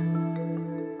tune.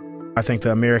 I think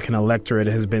the American electorate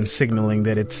has been signaling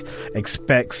that it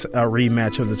expects a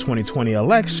rematch of the 2020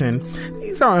 election.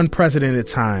 These are unprecedented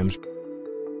times.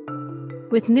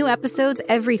 With new episodes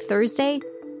every Thursday,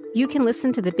 you can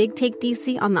listen to The Big Take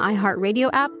DC on the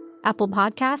iHeartRadio app, Apple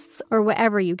Podcasts, or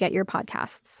wherever you get your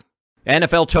podcasts.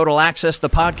 NFL Total Access, the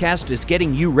podcast, is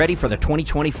getting you ready for the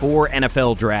 2024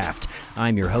 NFL Draft.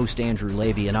 I'm your host, Andrew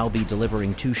Levy, and I'll be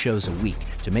delivering 2 shows a week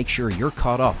to make sure you're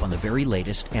caught up on the very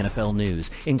latest NFL news,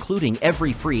 including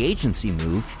every free agency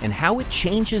move and how it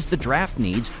changes the draft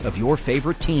needs of your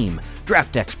favorite team.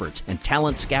 Draft experts and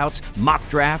talent scouts, mock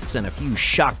drafts, and a few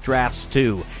shock drafts,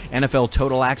 too. NFL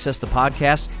Total Access, the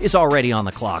podcast, is already on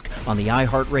the clock on the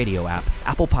iHeartRadio app,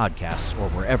 Apple Podcasts, or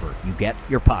wherever you get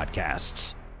your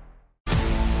podcasts.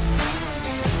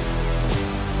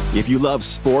 If you love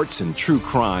sports and true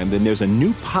crime, then there's a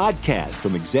new podcast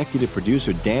from executive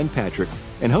producer Dan Patrick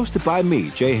and hosted by me,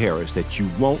 Jay Harris, that you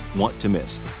won't want to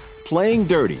miss. Playing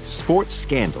Dirty: Sports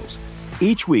Scandals.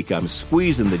 Each week, I'm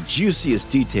squeezing the juiciest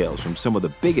details from some of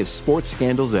the biggest sports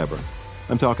scandals ever.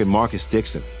 I'm talking Marcus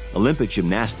Dixon, Olympic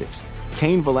gymnastics,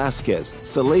 Cain Velasquez,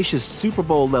 salacious Super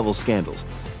Bowl-level scandals.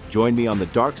 Join me on the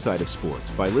dark side of sports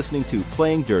by listening to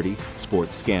Playing Dirty: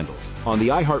 Sports Scandals on the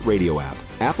iHeartRadio app,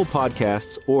 Apple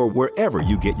Podcasts, or wherever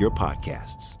you get your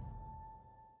podcasts.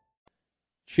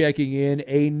 Checking in,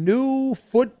 a new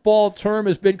football term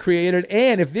has been created,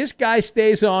 and if this guy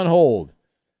stays on hold,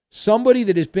 somebody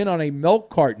that has been on a milk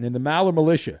carton in the Maller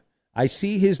Militia, I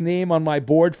see his name on my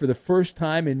board for the first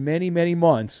time in many, many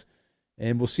months,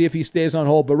 and we'll see if he stays on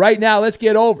hold. But right now, let's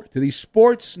get over to the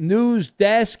sports news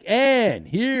desk, and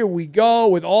here we go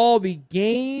with all the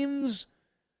games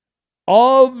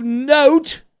of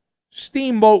note.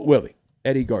 Steamboat Willie,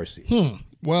 Eddie Garcia.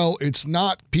 Well, it's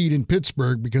not Pete in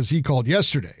Pittsburgh because he called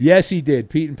yesterday. Yes, he did.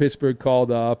 Pete in Pittsburgh called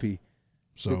up. He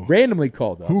randomly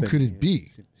called up. Who could it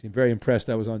be? Seemed very impressed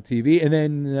I was on TV. And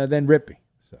then Rippy.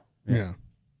 So yeah.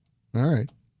 All right.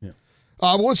 Yeah.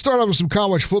 Well, let's start off with some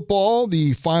college football.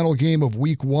 The final game of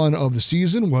week 1 of the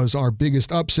season was our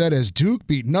biggest upset as Duke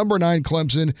beat number 9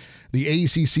 Clemson, the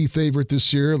ACC favorite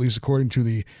this year, at least according to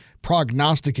the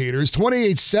prognosticators.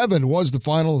 28-7 was the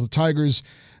final. The Tigers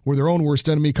were their own worst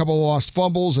enemy. A couple of lost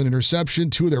fumbles, an interception.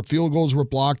 2 of their field goals were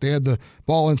blocked. They had the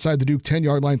ball inside the Duke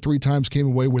 10-yard line 3 times, came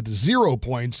away with 0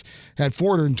 points, had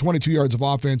 422 yards of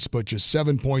offense, but just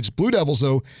 7 points. Blue Devils,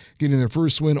 though, getting their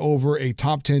first win over a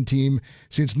top 10 team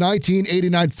since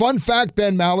 1989. Fun fact,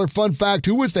 Ben Maller, fun fact,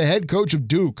 who was the head coach of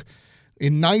Duke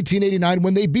in 1989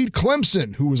 when they beat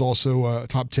Clemson, who was also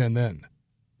top 10 then?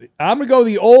 I'm going to go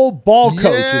the old ball coach is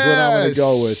what I'm going to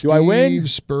go with. Do I win? Steve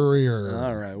Spurrier.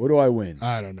 All right. What do I win?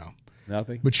 I don't know.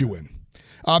 Nothing? But you win.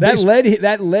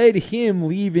 That led him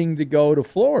leaving to go to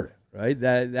Florida, right?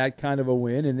 That kind of a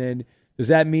win. And then does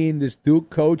that mean this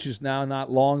Duke coach is now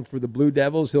not long for the Blue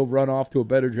Devils? He'll run off to a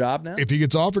better job now? If he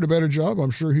gets offered a better job, I'm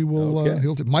sure he will.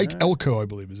 Okay. Mike Elko, I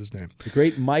believe is his name. The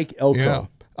great Mike Elko.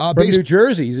 Yeah. From New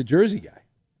Jersey. He's a Jersey guy.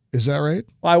 Is that right?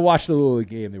 Well, I watched a little of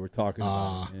the game they were talking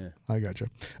about. Yeah. I gotcha.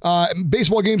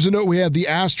 Baseball games to note, we have the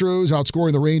Astros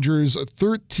outscoring the Rangers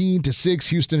 13-6.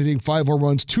 Houston hitting 5 home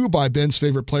runs, 2 by Ben's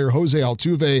favorite player, Jose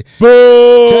Altuve.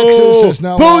 Boo! Texas has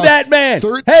now Boo lost that man!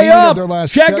 13 hey, of their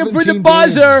last check 17 him for the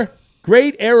buzzer. games.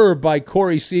 Great error by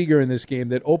Corey Seager in this game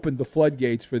that opened the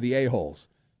floodgates for the A-holes.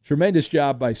 Tremendous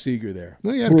job by Seager there.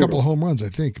 Well, he had a couple of home runs, I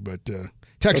think, but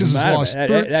Texas has lost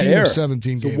 13 of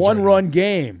 17 games. It's a one-run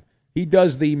game. He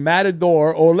does the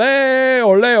Matador, ole,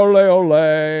 ole, ole, ole,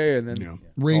 and then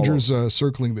Rangers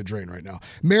circling the drain right now.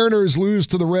 Mariners lose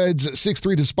to the Reds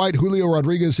 6-3 despite Julio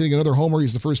Rodriguez hitting another homer.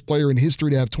 He's the first player in history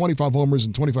to have 25 homers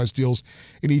and 25 steals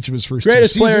in each of his first two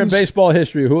seasons. Greatest player in baseball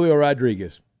history, Julio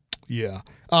Rodriguez. Yeah.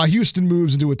 Houston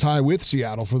moves into a tie with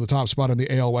Seattle for the top spot in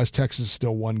the AL West. Texas is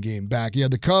still one game back. You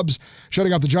had the Cubs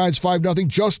shutting out the Giants 5-0.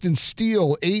 Justin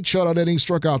Steele, 8 shutout innings,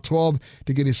 struck out 12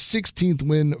 to get his 16th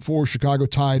win for Chicago,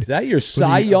 tied. Is that your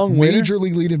Cy Young winner? Major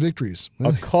league lead in victories.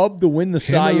 A Cub to win the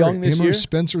Cy Young this year?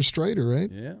 Spencer Strider, right?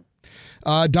 Yeah.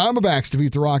 Diamondbacks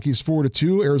defeat the Rockies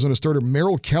 4-2. Arizona starter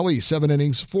Merrill Kelly, 7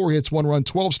 innings, 4 hits, 1 run,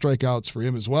 12 strikeouts for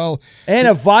him as well. And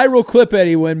a viral clip,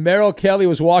 Eddie, when Merrill Kelly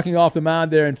was walking off the mound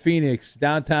there in Phoenix,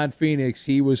 downtown Phoenix.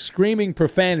 He was screaming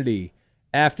profanity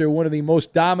after one of the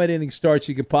most dominating starts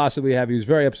you could possibly have. He was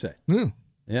very upset.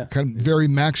 Yeah. Kind of very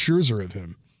Max Scherzer of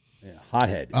him. Yeah,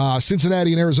 hothead.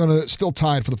 Cincinnati and Arizona still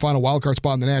tied for the final wildcard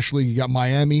spot in the National League. You got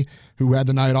Miami, who had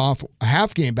the night off, a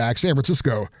half game back. San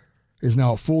Francisco is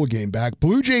now a full game back.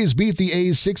 Blue Jays beat the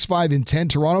A's 6-5-10.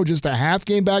 Toronto just a half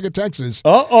game back at Texas. For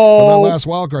that last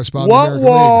wildcard spot in the American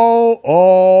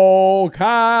League.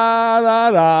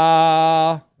 Canada.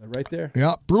 Right there.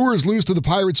 Yeah. Brewers lose to the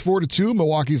Pirates 4-2.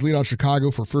 Milwaukee's lead on Chicago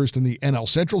for first in the NL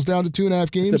Central's down to 2.5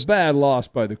 games. It's a bad loss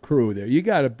by the Crew there. You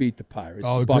got to beat the Pirates.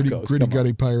 Oh, the gritty,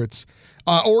 gutty Pirates.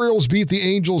 Orioles beat the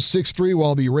Angels 6-3,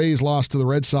 while the Rays lost to the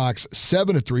Red Sox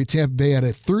 7-3. Tampa Bay had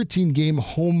a 13-game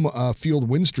home field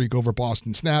win streak over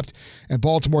Boston snapped, and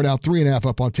Baltimore now 3.5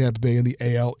 up on Tampa Bay in the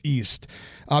AL East.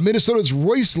 Minnesota's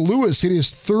Royce Lewis hit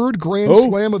his third grand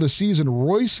slam of the season.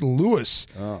 Royce Lewis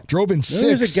drove in 6.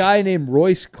 There's a guy named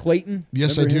Royce Clayton.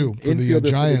 Yes, I do. For the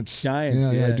Giants. Yeah,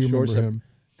 I do remember him.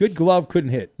 Good glove, couldn't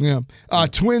hit. Yeah.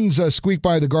 Twins squeak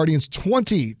by the Guardians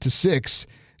 20-6.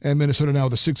 And Minnesota now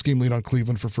with a 6-game lead on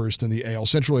Cleveland for first in the AL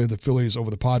Central. The Phillies over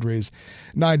the Padres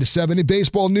 9-7. In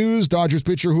baseball news, Dodgers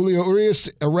pitcher Julio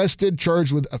Urias arrested,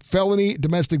 charged with a felony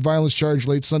domestic violence charge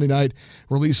late Sunday night,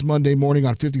 released Monday morning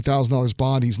on $50,000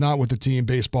 bond. He's not with the team.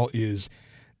 Baseball is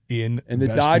in. And the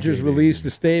Dodgers released a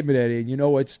statement, Eddie. And you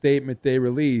know what statement they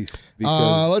released?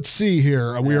 Let's see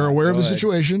here. We are aware of the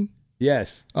situation.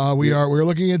 Yes. We're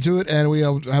looking into it, and we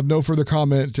have no further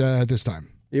comment at this time.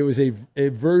 It was a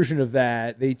version of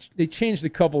that. They changed a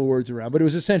couple of words around, but it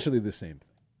was essentially the same thing.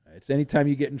 It's anytime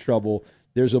you get in trouble,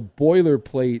 there's a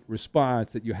boilerplate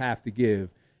response that you have to give.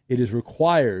 It is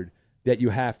required that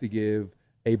you have to give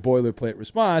a boilerplate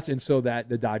response, and so that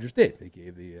the Dodgers did. They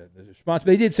gave the response.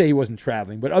 But they did say he wasn't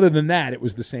traveling. But other than that, it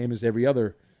was the same as every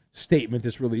other statement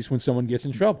that's released when someone gets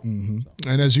in trouble. Mm-hmm.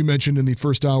 And as you mentioned in the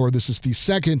first hour, this is the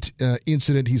second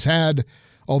incident he's had.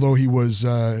 Although he was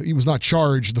not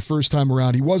charged the first time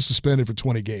around, he was suspended for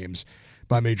 20 games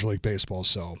by Major League Baseball.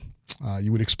 So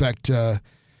you would expect that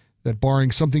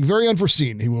barring something very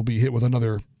unforeseen, he will be hit with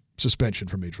another suspension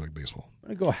from Major League Baseball. I'm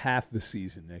going to go half the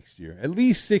season next year. At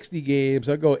least 60 games.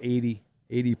 I'll go 80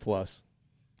 plus.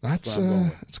 That's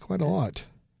quite a lot.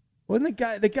 Wasn't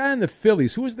the guy in the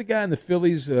Phillies? Who was the guy in the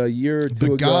Phillies a year or two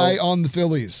ago? The guy on the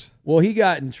Phillies. Well, he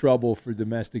got in trouble for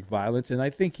domestic violence, and I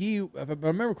think if I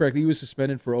remember correctly, he was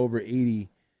suspended for over 80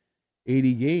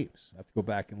 games. I have to go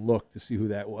back and look to see who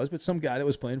that was, but some guy that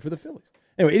was playing for the Phillies.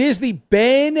 Anyway, it is the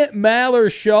Ben Maller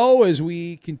Show as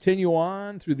we continue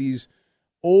on through these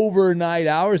overnight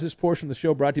hours. This portion of the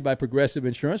show brought to you by Progressive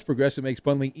Insurance. Progressive makes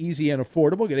bundling easy and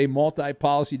affordable. Get a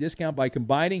multi-policy discount by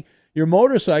combining your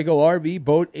motorcycle, RV,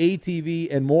 boat, ATV,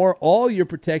 and more. All your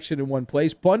protection in one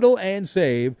place. Bundle and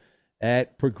save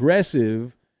at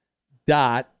Progressive.com.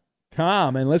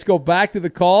 And let's go back to the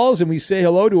calls, and we say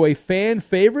hello to a fan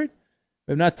favorite.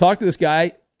 We have not talked to this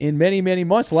guy in many, many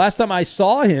months. The last time I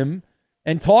saw him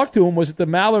and talked to him was at the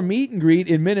Maller Meet and Greet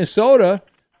in Minnesota.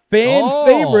 Fan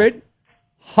favorite,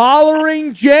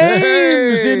 Hollering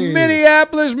James in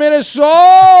Minneapolis, Minnesota.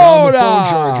 Found the phone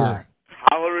charger.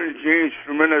 Hollering James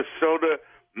from Minnesota.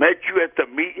 Met you at the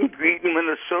meet and greet in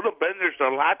Minnesota. Ben, there's a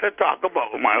lot to talk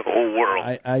about in my whole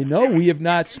world. I know. We have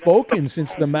not spoken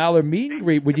since the Maller Meet and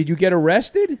Greet. Did you get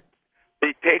arrested?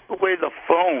 They take away the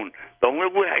phone. The only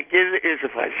way I get it is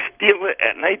if I steal it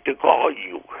at night to call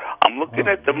you. I'm looking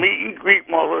at the meet and greet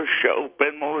Muller show,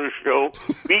 Ben Muller show,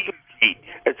 meet and greet.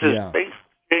 It says, thanks,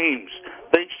 James.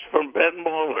 Thanks from Ben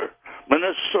Muller,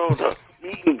 Minnesota,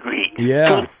 meet and greet.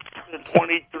 Yeah.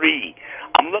 23.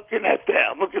 I'm looking at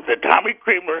that. I'm looking at the Tommy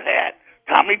Kramer hat.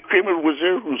 Tommy Kramer was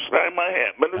there who signed my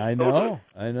hat. Minnesota.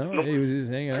 I know. He was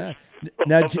just hanging out.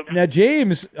 Now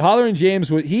James, Hollering James,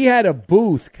 he had a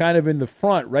booth kind of in the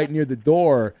front, right near the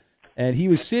door, and he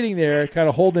was sitting there, kind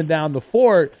of holding down the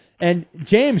fort. And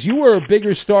James, you were a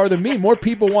bigger star than me. More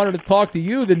people wanted to talk to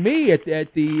you than me at the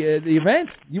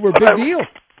event. You were a big deal.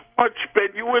 Much, Ben.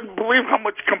 You wouldn't believe how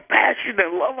much compassion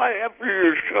and love I have for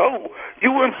your show.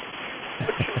 You wouldn't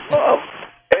much love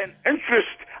and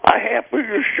interest I have for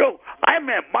your show. I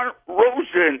met Mark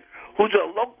Rosen, who's a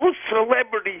local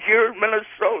celebrity here in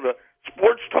Minnesota,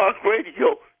 Sports Talk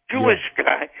Radio, Jewish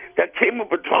guy that came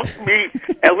up and talked to me,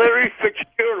 and Larry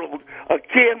Fitzgerald, a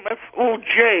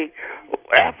KMFOJ,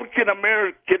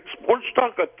 African-American Sports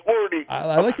Talk Authority.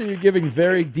 I like that you're giving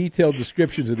very detailed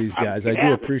descriptions of these guys. I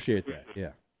do appreciate that, yeah.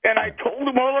 And I told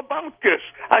him all about this.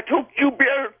 I told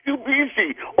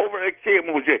QBZ over at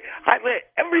KMOJ. I let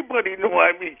everybody know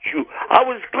I meet you. I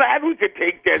was glad we could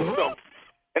take that selfie,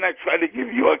 and I tried to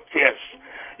give you a kiss.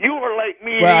 You were like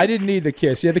me. Well, I didn't need the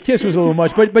kiss. Yeah, the kiss was a little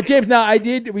much. But James, now I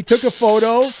did. We took a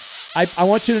photo. I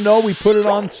want you to know we put it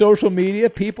on social media.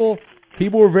 People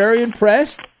were very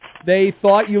impressed. They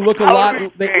thought you look a lot.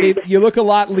 You look a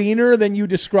lot leaner than you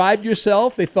described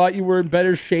yourself. They thought you were in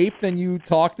better shape than you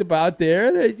talked about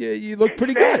there. You look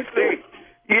pretty good.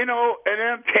 You know, and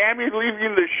then Tammy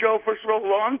leaving the show for so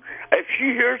long. If she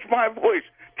hears my voice,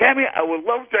 Tammy, I would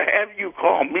love to have you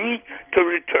call me to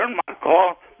return my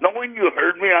call, knowing you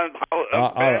heard me on.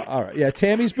 All right. Yeah,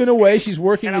 Tammy's been away. She's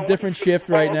working a different shift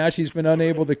right now. She's been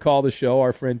unable to call the show.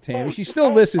 Our friend Tammy. She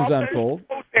still listens, I'm told.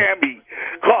 Tammy,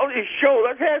 call this show.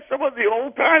 Let's have some of the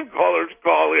old-time callers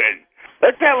call in.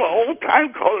 Let's have an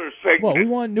old-time caller segment. Well, we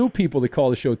want new people to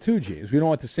call the show too, James. We don't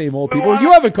want the same old people.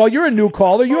 You haven't called. You're a new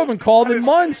caller. You haven't called in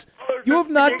months. You have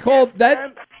not called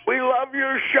that. We love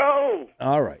your show.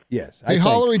 All right. Yes. Hey,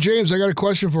 Hollering James, I got a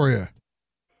question for you.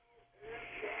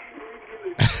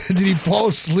 Did he fall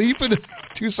asleep in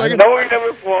 2 seconds? No, he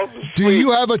never falls asleep. Do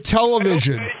you have a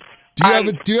television? Do you have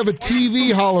a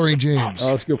TV, Hollering James? Oh,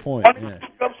 that's a good point. Yeah.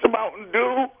 Up some Mountain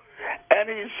Dew, and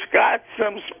he's got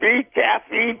some speed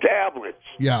caffeine tablets.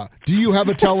 Yeah. Do you have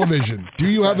a television? Do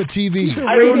you have a TV? He's a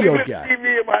radio guy.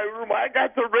 TV in my room. I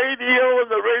got the radio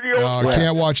and the radio. Oh, I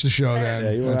can't watch the show then.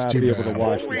 Yeah, you won't That's be too able bad. to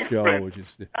watch the show. Which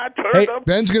is Hey,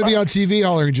 Ben's going to be on TV,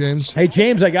 Hollering James. Hey,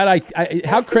 James,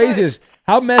 how crazy is,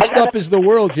 how messed up is the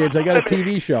world, James? I got a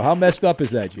TV show. How messed up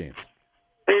is that, James?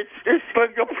 It's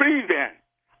like a prevent.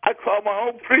 I call my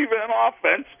own prevent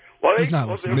offense. Well, He's not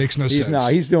listening. Makes no sense. No,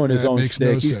 he's doing his own makes stick.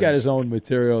 no He's got sense. his own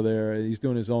material there. He's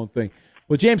doing his own thing.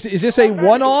 Well, James, is this a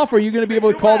one-off, or are you going to be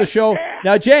able to call the show?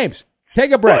 Now, James,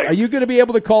 take a breath. Are you going to be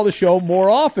able to call the show more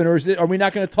often, or are we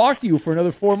not going to talk to you for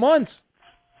another 4 months?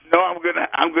 No, I'm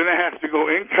gonna have to go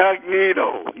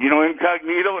incognito. You know,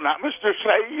 incognito, not Mr.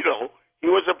 Saito. He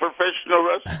was a professional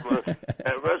wrestler.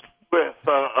 With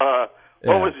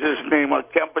what was his name?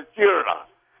 Kempachira.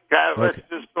 Guy wrestled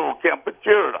his soul,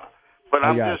 Kempachira. But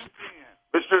I'm just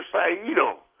saying, Mr.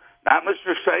 Saito, not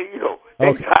Mr. Saito.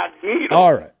 Okay.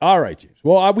 Incognito. All right, James.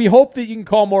 Well, we hope that you can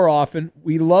call more often.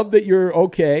 We love that you're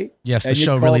okay. Yes, the and you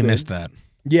show called really in. missed that.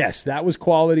 Yes, that was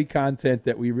quality content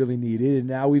that we really needed, and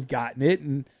now we've gotten it,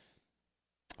 and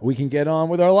we can get on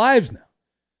with our lives now.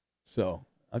 So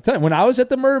I'm telling you, when I was at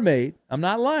the Mermaid, I'm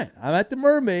not lying. I'm at the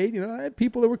Mermaid. You know, I had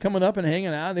people that were coming up and hanging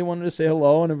out. And they wanted to say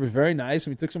hello, and it was very nice.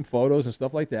 And we took some photos and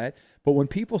stuff like that. But when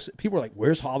people were like,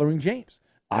 "Where's Hollering James?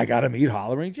 I got to meet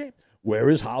Hollering James. Where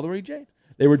is Hollering James?"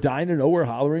 They were dying to know where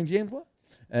Hollering James was.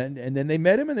 And then they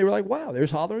met him, and they were like, "Wow,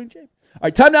 there's Hollering James." All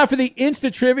right, time now for the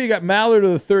Insta Trivia. You got Mallard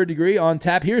of the Third Degree on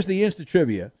tap. Here's the Insta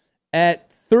Trivia.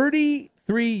 At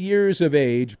 33 years of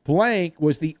age, blank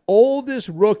was the oldest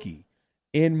rookie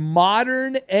in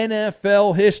modern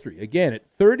NFL history. Again, at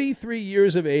 33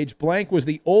 years of age, blank was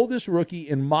the oldest rookie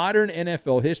in modern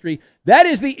NFL history. That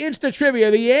is the Insta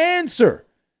Trivia, the answer.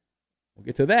 We'll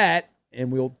get to that,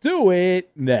 and we'll do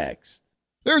it next.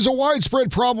 There's a widespread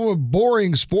problem of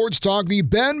boring sports talk. The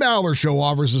Ben Maller Show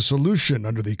offers a solution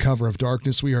under the cover of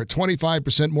darkness. We are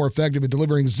 25% more effective at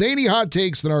delivering zany hot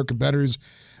takes than our competitors.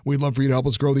 We'd love for you to help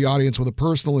us grow the audience with a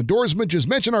personal endorsement. Just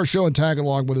mention our show and tag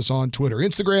along with us on Twitter,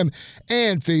 Instagram,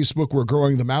 and Facebook. We're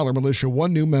growing the Maller Militia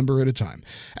one new member at a time.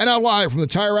 And now live from the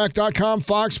TireRack.com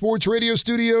Fox Sports Radio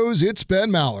studios, it's Ben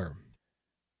Maller.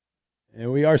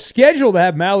 And we are scheduled to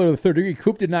have Mallard of the Third Degree.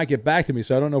 Coop did not get back to me,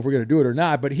 so I don't know if we're going to do it or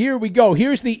not. But here we go.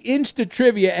 Here's the Insta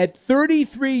Trivia. At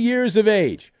 33 years of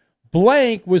age,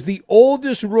 blank was the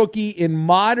oldest rookie in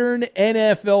modern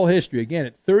NFL history. Again,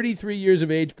 at 33 years of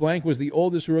age, blank was the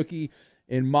oldest rookie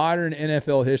in modern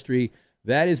NFL history.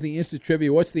 That is the instant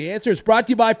trivia. What's the answer? It's brought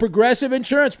to you by Progressive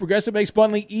Insurance. Progressive makes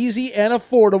bundling easy and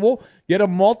affordable. Get a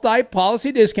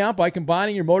multi-policy discount by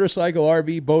combining your motorcycle,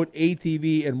 RV, boat,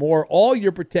 ATV, and more. All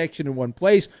your protection in one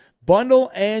place.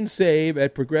 Bundle and save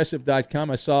at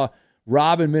Progressive.com. I saw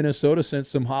Rob in Minnesota sent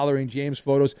some Hollering James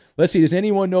photos. Let's see, does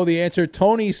anyone know the answer?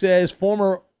 Tony says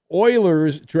former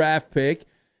Oilers draft pick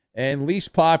and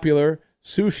least popular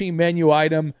sushi menu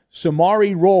item,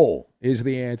 Samari roll is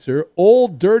the answer.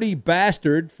 Old Dirty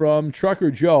Bastard from Trucker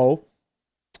Joe.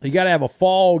 You got to have a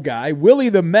fall guy. Willie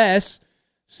the Mess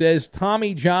says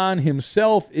Tommy John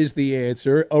himself is the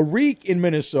answer. Arik in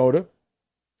Minnesota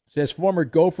says former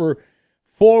Gopher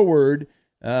forward.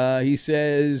 He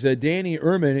says Danny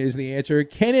Ehrman is the answer.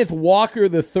 Kenneth Walker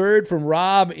III from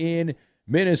Rob in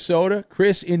Minnesota.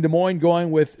 Chris in Des Moines going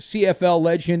with CFL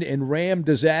legend and Ram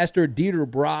disaster Dieter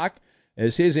Brock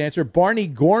as his answer. Barney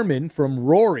Gorman from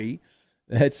Rory.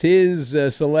 That's his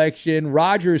selection.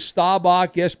 Roger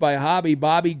Staubach, guessed by Hobby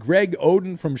Bobby. Greg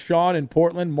Oden from Sean in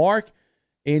Portland. Mark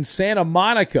in Santa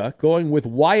Monica going with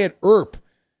Wyatt Earp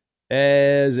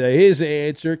as his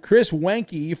answer. Chris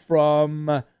Wenke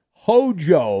from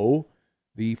Hojo,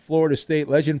 the Florida State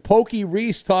legend. Pokey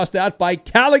Reese tossed out by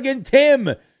Callaghan Tim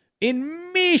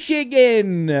in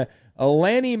Michigan.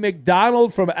 Lanny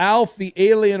McDonald from Alf, the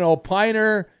Alien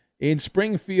Opiner in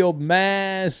Springfield,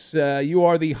 Mass. You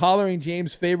are the Hollering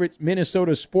James favorite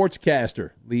Minnesota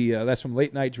sportscaster. That's from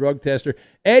Late Night Drug Tester.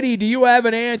 Eddie, do you have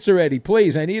an answer, Eddie?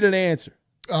 Please, I need an answer.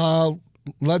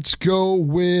 Let's go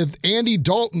with Andy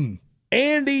Dalton.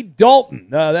 Andy Dalton.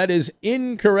 That is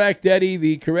incorrect, Eddie.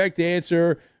 The correct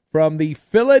answer from the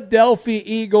Philadelphia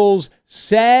Eagles,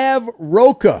 Sav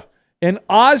Roca, an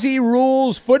Aussie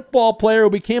Rules football player who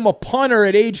became a punter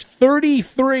at age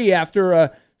 33 after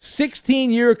a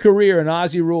 16-year career in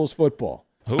Aussie Rules football.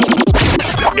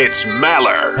 It's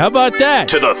Maller. How about that?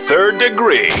 To the third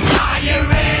degree.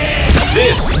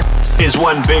 This is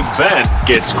when Big Ben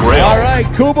gets grilled. All right,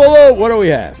 Kubaloo, what do we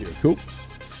have here, Coop?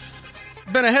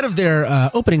 Ben, ahead of their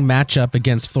opening matchup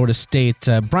against Florida State,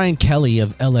 Brian Kelly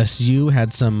of LSU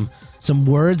had some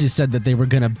words. He said that they were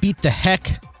going to beat the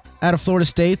heck out of Florida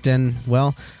State, and,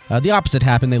 well, the opposite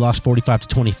happened. They lost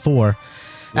 45-24.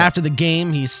 Yeah. After the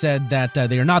game, he said that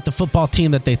they are not the football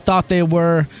team that they thought they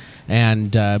were,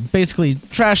 and basically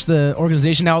trashed the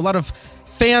organization. Now, a lot of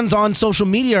fans on social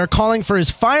media are calling for his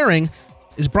firing.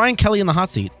 Is Brian Kelly in the hot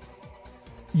seat?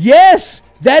 Yes!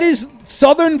 That is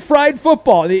Southern fried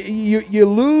football. You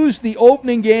lose the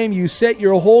opening game, you set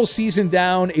your whole season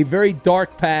down a very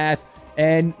dark path,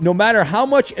 and no matter how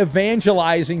much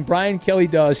evangelizing Brian Kelly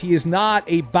does, he is not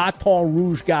a Baton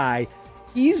Rouge guy.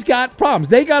 He's got problems.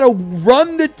 They got to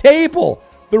run the table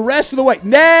the rest of the way.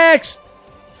 Next!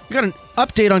 We got an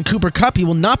update on Cooper Kupp. He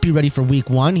will not be ready for Week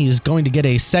 1. He's going to get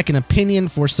a second opinion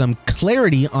for some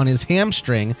clarity on his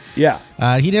hamstring. Yeah.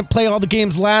 He didn't play all the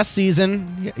games last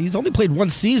season. He's only played one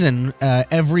season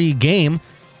every game.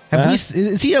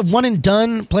 Is he a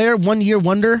one-and-done player, one-year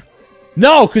wonder?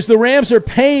 No, because the Rams are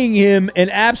paying him an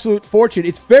absolute fortune.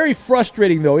 It's very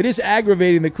frustrating, though. It is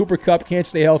aggravating that Cooper Kupp can't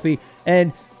stay healthy.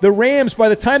 And the Rams, by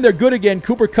the time they're good again,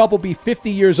 Cooper Kupp will be 50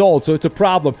 years old, so it's a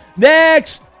problem.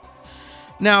 Next!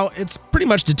 Now, it's pretty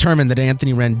much determined that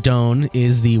Anthony Rendon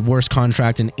is the worst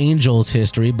contract in Angels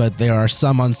history, but there are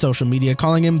some on social media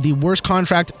calling him the worst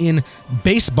contract in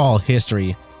baseball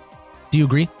history. Do you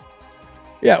agree?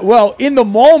 Yeah, well, in the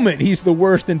moment, he's the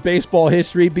worst in baseball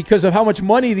history because of how much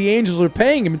money the Angels are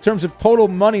paying him in terms of total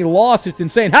money lost. It's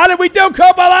insane. How did we do,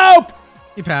 Kopaloop?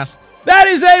 You pass. That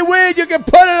is a win. You can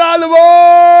put it on the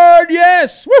board.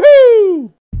 Yes.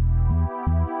 Woohoo!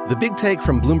 The Big Take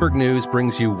from Bloomberg News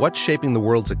brings you what's shaping the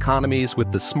world's economies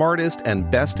with the smartest and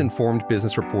best-informed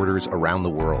business reporters around the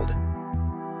world.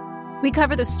 We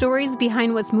cover the stories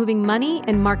behind what's moving money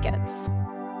and markets,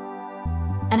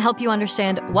 and help you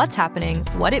understand what's happening,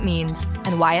 what it means,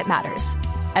 and why it matters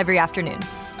every afternoon.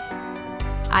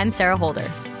 I'm Sarah Holder.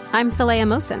 I'm Saleha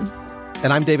Mohsin.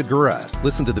 And I'm David Gura.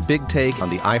 Listen to The Big Take on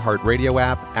the iHeartRadio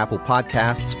app, Apple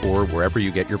Podcasts, or wherever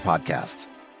you get your podcasts.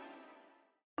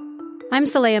 I'm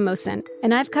Saleha Mohsin,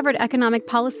 and I've covered economic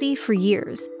policy for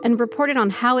years and reported on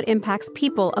how it impacts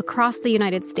people across the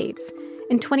United States.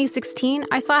 In 2016,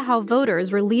 I saw how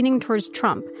voters were leaning towards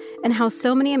Trump and how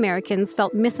so many Americans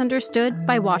felt misunderstood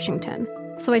by Washington.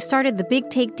 So I started The Big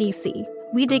Take DC.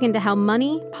 We dig into how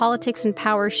money, politics, and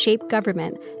power shape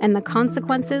government and the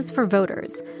consequences for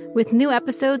voters. With new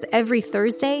episodes every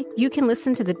Thursday, you can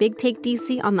listen to The Big Take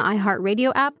DC on the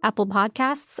iHeartRadio app, Apple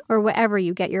Podcasts, or wherever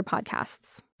you get your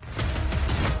podcasts.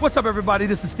 What's up, everybody?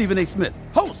 This is Stephen A. Smith,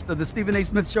 host of the Stephen A.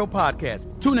 Smith Show podcast.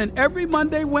 Tune in every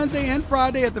Monday, Wednesday, and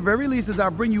Friday at the very least as I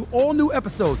bring you all new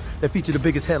episodes that feature the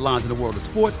biggest headlines in the world of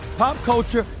sports, pop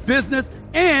culture, business,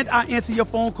 and I answer your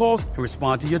phone calls and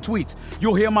respond to your tweets.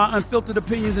 You'll hear my unfiltered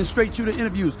opinions and straight-shooter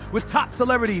interviews with top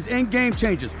celebrities and game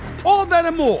changers. All of that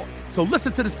and more. So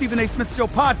listen to the Stephen A. Smith Show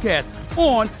podcast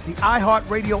on the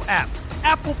iHeartRadio app,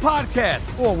 Apple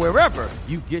Podcasts, or wherever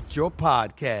you get your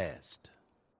podcast.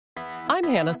 I'm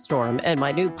Hannah Storm, and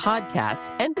my new podcast,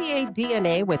 NBA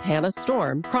DNA with Hannah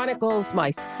Storm, chronicles my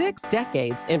 6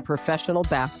 decades in professional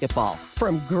basketball.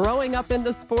 From growing up in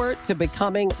the sport to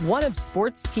becoming one of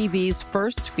sports TV's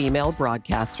first female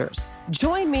broadcasters.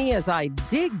 Join me as I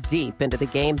dig deep into the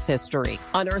game's history,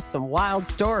 unearth some wild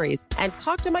stories, and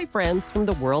talk to my friends from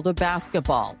the world of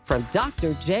basketball, from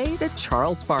Dr. J to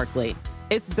Charles Barkley.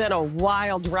 It's been a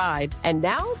wild ride, and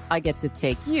now I get to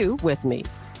take you with me.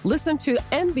 Listen to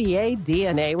NBA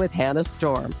DNA with Hannah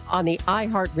Storm on the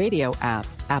iHeartRadio app,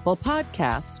 Apple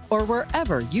Podcasts, or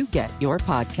wherever you get your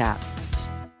podcasts.